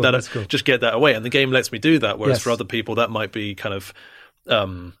 just put that, just get that away. And the game lets me do that. Whereas for other people, that might be kind of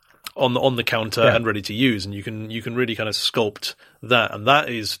on the counter and ready to use. And you can really kind of sculpt that. And that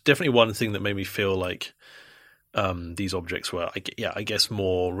is definitely one thing that made me feel like these objects were, I guess,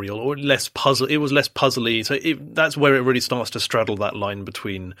 more real or less puzzle. It was less puzzly. So that's where it really starts to straddle that line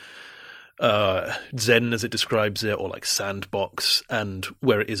between Zen, as it describes it, or like Sandbox, and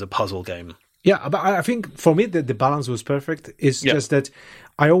where it is a puzzle game. Yeah, but I think for me the balance was perfect. It's just that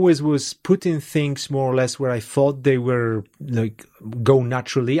I always was putting things more or less where I thought they were like go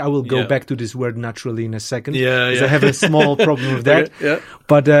naturally. I will go back to this word naturally in a second. I have a small problem with that.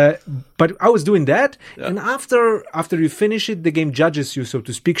 But I was doing that, and after you finish it, the game judges you, so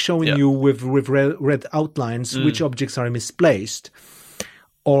to speak, showing you with red outlines which objects are misplaced,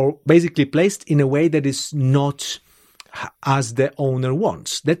 or basically placed in a way that is not as the owner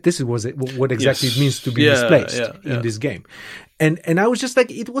wants. That this was what exactly it means to be misplaced in this game. And I was just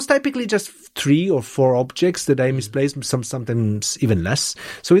like, it was typically just 3 or 4 objects that I misplaced, sometimes even less.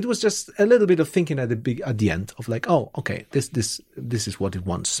 So it was just a little bit of thinking at the end of like, oh, okay, this is what it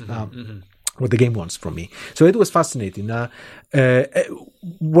wants. What the game wants from me. So it was fascinating. What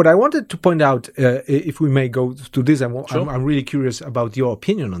I wanted to point out, if we may go to this, I'm really curious about your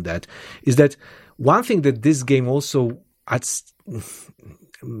opinion on that, is that one thing that this game also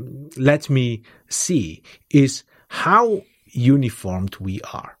let me see is how uniformed we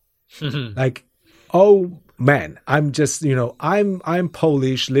are. Like, oh man, I'm just, I'm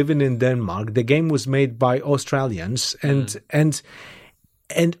Polish, living in Denmark. The game was made by Australians, and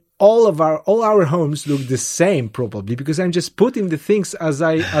all our homes look the same probably, because I'm just putting the things as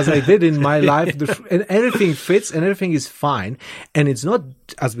I did in my life, and everything fits and everything is fine. And it's not,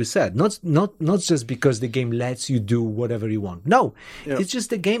 as we said, not just because the game lets you do whatever you want. No, it's just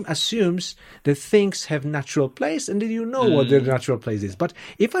the game assumes that things have natural place and that you know what their natural place is. But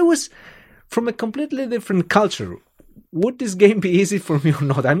if I was from a completely different culture, would this game be easy for me or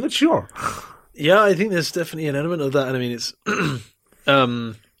not? I'm not sure. Yeah, I think there's definitely an element of that. And I mean, it's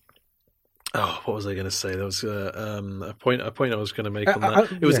what was I going to say? There was a point I was going to make on that.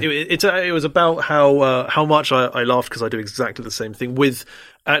 It was about how much I laughed because I do exactly the same thing with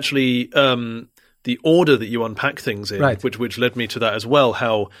actually the order that you unpack things in, which led me to that as well.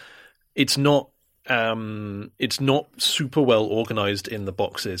 How it's not super well organized in the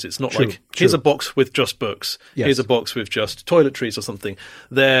boxes. It's not here's a box with just books. Here's a box with just toiletries or something.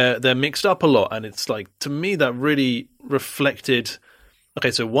 They're mixed up a lot, and it's like, to me, that really reflected.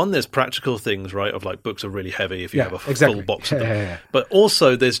 Okay, so one, there's practical things, right? Of like, books are really heavy if you have a full box of them. But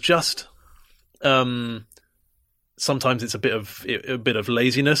also, there's just sometimes it's a bit of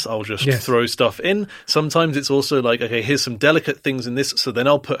laziness. I'll just throw stuff in. Sometimes it's also like, okay, here's some delicate things in this, so then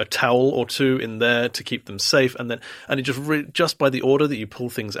I'll put a towel or 2 in there to keep them safe, and it just by the order that you pull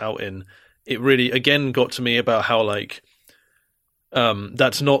things out in, it really again got to me about how like.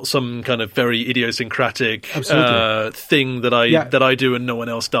 That's not some kind of very idiosyncratic thing that I do and no one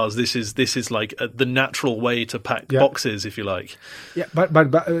else does. This is like the natural way to pack boxes, if you like. Yeah,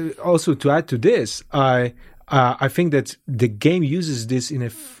 but also to add to this, I think that the game uses this in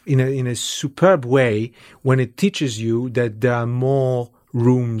a superb way when it teaches you that there are more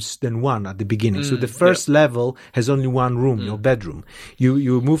rooms than one at the beginning. So the first level has only one room, your bedroom.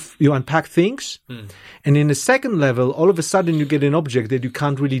 You unpack things, and in the second level, all of a sudden you get an object that you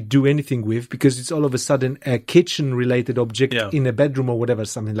can't really do anything with, because it's all of a sudden a kitchen-related object in a bedroom or whatever,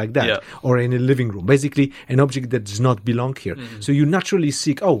 something like that, or in a living room. Basically, an object that does not belong here. So you naturally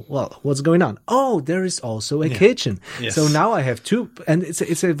seek, oh, well, what's going on? Oh, there is also a kitchen. Yes. So now I have 2, and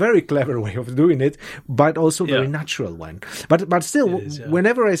it's a very clever way of doing it, but also very natural one. But still,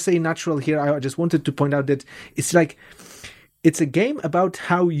 whenever I say natural here, I just wanted to point out that it's like, it's a game about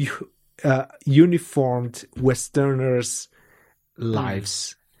how uniformed Westerners'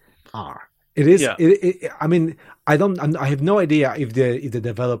 lives are. It is. I mean, I have no idea if the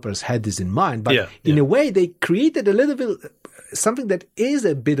developers had this in mind, but in a way, they created a little bit something that is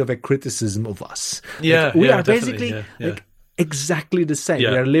a bit of a criticism of us. Yeah, we are basically like exactly the same.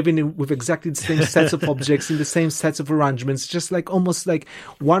 We are living with exactly the same sets of objects in the same sets of arrangements, just like almost like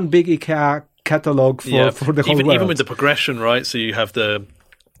one big IKEA catalog for the whole world. Even with the progression, right? So you have the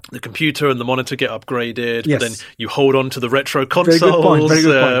the computer and the monitor get upgraded, Yes. but then you hold on to the retro Very consoles. good point. Very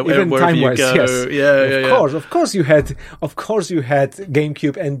good point. Even wherever you time-wise, go. yes. Yeah, Of course, you had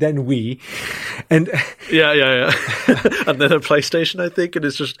GameCube and then Wii, and yeah. And then a PlayStation, I think, and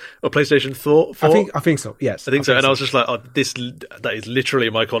it's just a PlayStation 4. I think so. Yes, I think so. And I was just like, oh, that is literally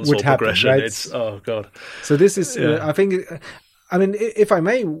my console Would happen, progression. right? It's, oh god. So this is, I think. I mean, if I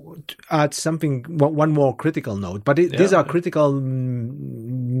may add something, one more critical note, but these are critical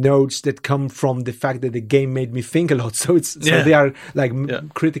notes that come from the fact that the game made me think a lot. So they are like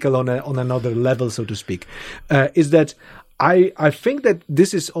critical on another level, so to speak. Is that I think that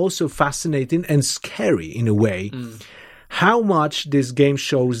this is also fascinating and scary in a way. How much this game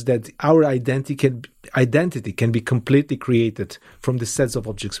shows that our identity can be completely created from the sets of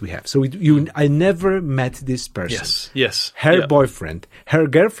objects we have. So I never met this person. Yes. Her boyfriend, her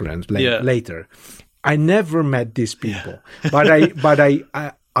girlfriend later. I never met these people, but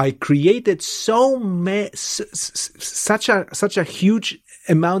I created such a huge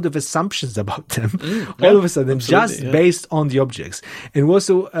amount of assumptions about them all of a sudden, just based on the objects. And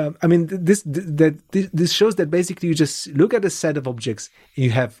also, I mean, this shows that basically you just look at a set of objects, you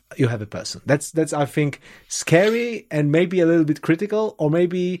have a person. That's I think scary and maybe a little bit critical, or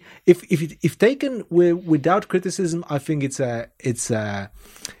maybe if taken without criticism, I think it's a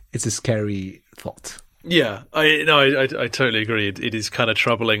scary thought. Yeah, I totally agree. It is kind of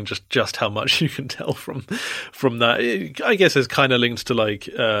troubling just how much you can tell from that. I guess it's kind of linked to like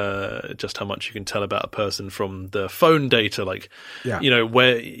just how much you can tell about a person from the phone data, like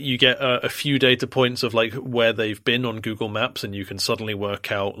where you get a few data points of like where they've been on Google Maps, and you can suddenly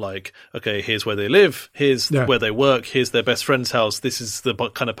work out like, okay, here's where they live, here's where they work, here's their best friend's house. This is the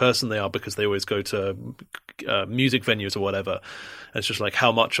kind of person they are because they always go to music venues or whatever. And it's just like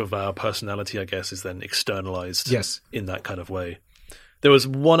how much of our personality, I guess, is then externalized in that kind of way. There was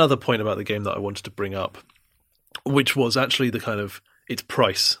one other point about the game that I wanted to bring up, which was actually the kind of its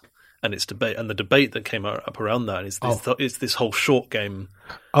price and its debate, and the debate that came up around that is this whole short game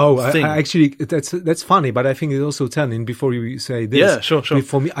thing. Actually, that's funny, but I think it's also telling before you say this. Yeah, sure.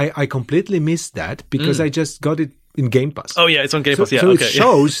 For me, I completely missed that because I just got it in Game Pass. Oh yeah, it's on Game Pass. So it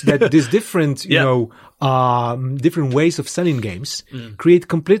shows that these different, different ways of selling games create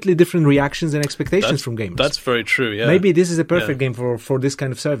completely different reactions and expectations from gamers. That's very true. Yeah, maybe this is a perfect game for this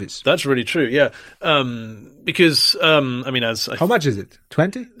kind of service. That's really true. Yeah, because I mean, how much is it?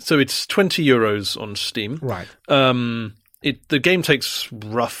 20? So it's €20 on Steam. Right. The game takes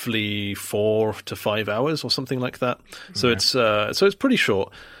roughly 4 to 5 hours or something like that. So it's pretty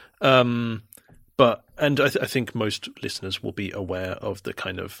short. But I think most listeners will be aware of the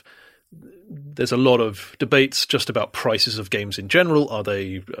kind of. There's a lot of debates just about prices of games in general. Are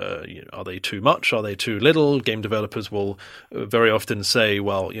they too much? Are they too little? Game developers will very often say,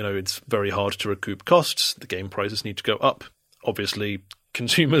 well, it's very hard to recoup costs. The game prices need to go up. Obviously,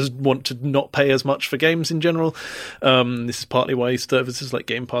 consumers want to not pay as much for games in general. This is partly why services like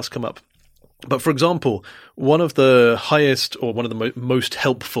Game Pass come up. But for example, one of the highest or one of the most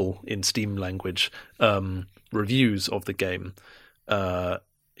helpful in Steam language reviews of the game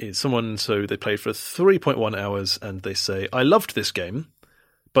is someone, so they played for 3.1 hours and they say, I loved this game,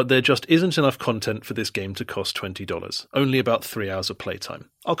 but there just isn't enough content for this game to cost $20. Only about 3 hours of playtime.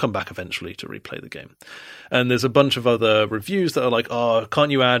 I'll come back eventually to replay the game. And there's a bunch of other reviews that are like, oh,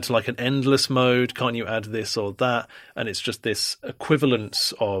 can't you add like an endless mode? Can't you add this or that? And it's just this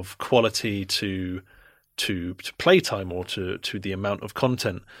equivalence of quality to playtime or to the amount of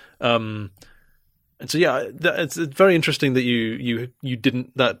content. And so, yeah, it's very interesting that you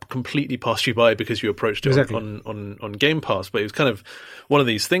didn't, that completely passed you by because you approached it on Game Pass. But it was kind of one of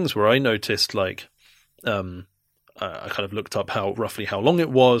these things where I noticed, like, I kind of looked up roughly how long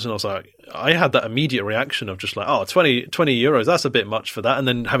it was, and I was like, I had that immediate reaction of just like, oh, 20 euros, that's a bit much for that, and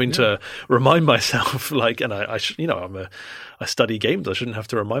then having to remind myself, like, and I study games, I shouldn't have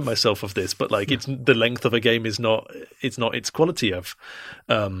to remind myself of this, but like, it's the length of a game is not its quality of.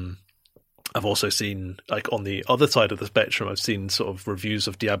 I've also seen, like, on the other side of the spectrum, I've seen sort of reviews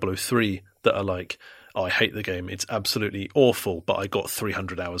of Diablo 3 that are like, oh, I hate the game. It's absolutely awful, but I got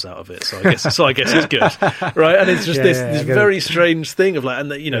 300 hours out of it. So I guess it's good. Right. And it's just this very strange thing of like,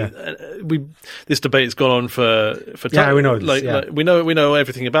 and this debate has gone on for time. Yeah, we know this, like we know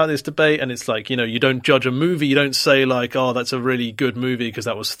everything about this debate. And it's like, you don't judge a movie. You don't say like, oh, that's a really good movie because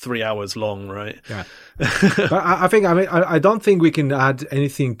that was 3 hours long. Right. Yeah. But I don't think we can add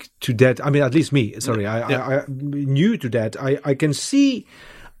anything to that. I mean, at least me, sorry, I new to that. I can see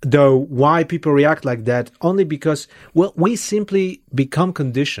though, why people react like that, only because, well, we simply become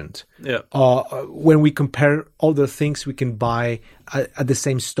conditioned. Yeah. When we compare all the things we can buy at the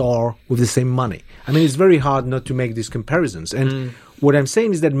same store with the same money. I mean, it's very hard not to make these comparisons. And what I'm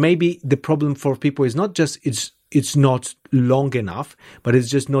saying is that maybe the problem for people is not just it's not long enough, but it's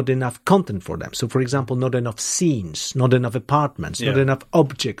just not enough content for them. So, for example, not enough scenes, not enough apartments, not enough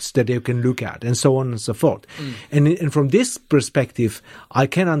objects that they can look at, and so on and so forth. And from this perspective, I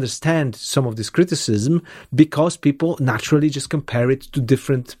can understand some of this criticism because people naturally just compare it to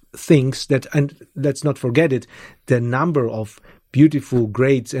different things and let's not forget it, the number of beautiful,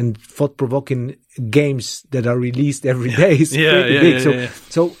 great, and thought-provoking games that are released every day is pretty big.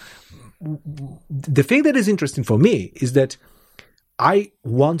 So the thing that is interesting for me is that I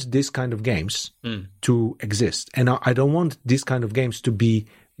want this kind of games to exist, and I don't want these kind of games to be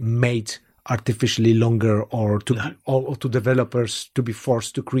made artificially longer or to developers to be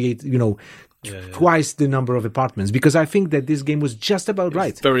forced to create, twice the number of apartments, because I think that this game was just about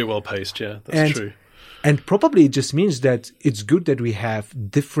right. Very well paced, that's true. And probably it just means that it's good that we have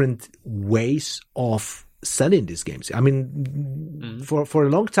different ways of selling these games. I mean, for a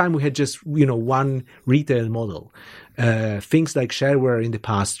long time we had just one retail model. Things like Shareware in the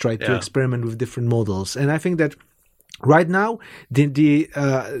past tried to experiment with different models, and I think that right now the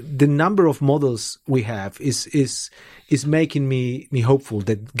number of models we have is making me hopeful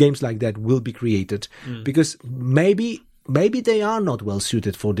that games like that will be created, because maybe they are not well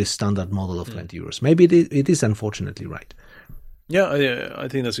suited for this standard model of 20 euros. Maybe it is unfortunately right. Yeah, I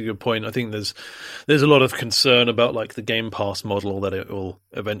think that's a good point. I think there's a lot of concern about like the Game Pass model, that it will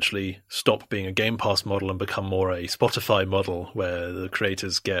eventually stop being a Game Pass model and become more a Spotify model where the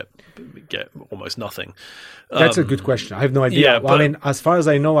creators get almost nothing. That's a good question. I have no idea. I mean, as far as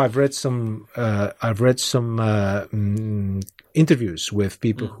I know, I've read some interviews with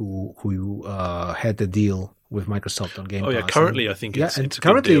people who had a deal with Microsoft on Game Pass. Oh yeah, currently I think it's a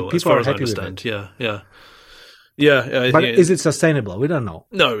currently good deal, people as far are as I happy with understand. it. Yeah. But is it sustainable? We don't know.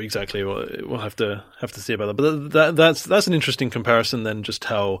 No, exactly. We'll have to see about that. But that's an interesting comparison. Then, just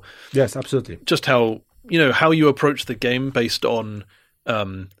how absolutely. Just how how you approach the game based on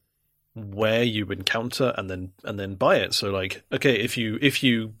where you encounter and then buy it. So, like, okay, if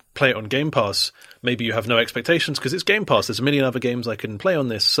you play it on Game Pass, maybe you have no expectations because it's Game Pass. There's a million other games I can play on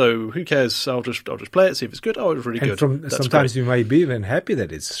this, so who cares? I'll just play it, see if it's good. Oh, it's really good. Sometimes you might be even happy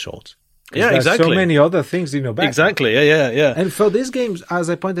that it's short. Yeah, exactly. So many other things back. Exactly. Yeah. And for these games, as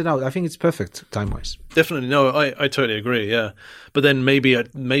I pointed out, I think it's perfect time-wise. Definitely. No, I totally agree. Yeah, but then maybe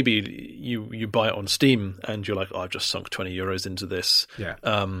you buy it on Steam and you're like, oh, I've just sunk 20 euros into this. Yeah.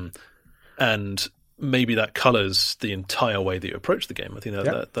 And maybe that colors the entire way that you approach the game. I think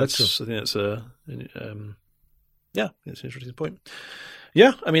that's true. I think that's it's an interesting point.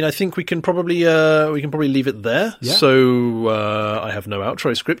 Yeah, I mean, I think we can probably leave it there. Yeah. So I have no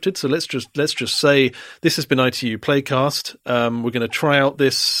outro scripted. So let's just say this has been ITU Playcast. We're going to try out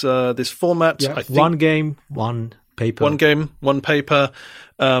this format. Yeah. One game, one paper. One game, one paper.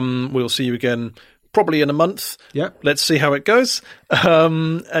 We'll see you again probably in a month. Yeah. Let's see how it goes.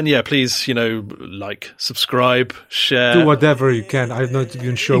 And yeah, please, like, subscribe, share. Do whatever you can. I'm not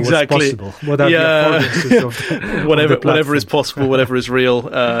even sure what's possible. What are the affordances of whatever is possible, whatever is real.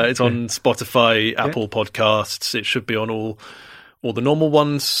 It's on Spotify, Apple Podcasts. It should be on all the normal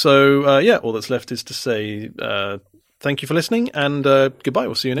ones. So, all that's left is to say thank you for listening and goodbye.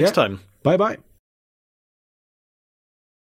 We'll see you next time. Bye-bye.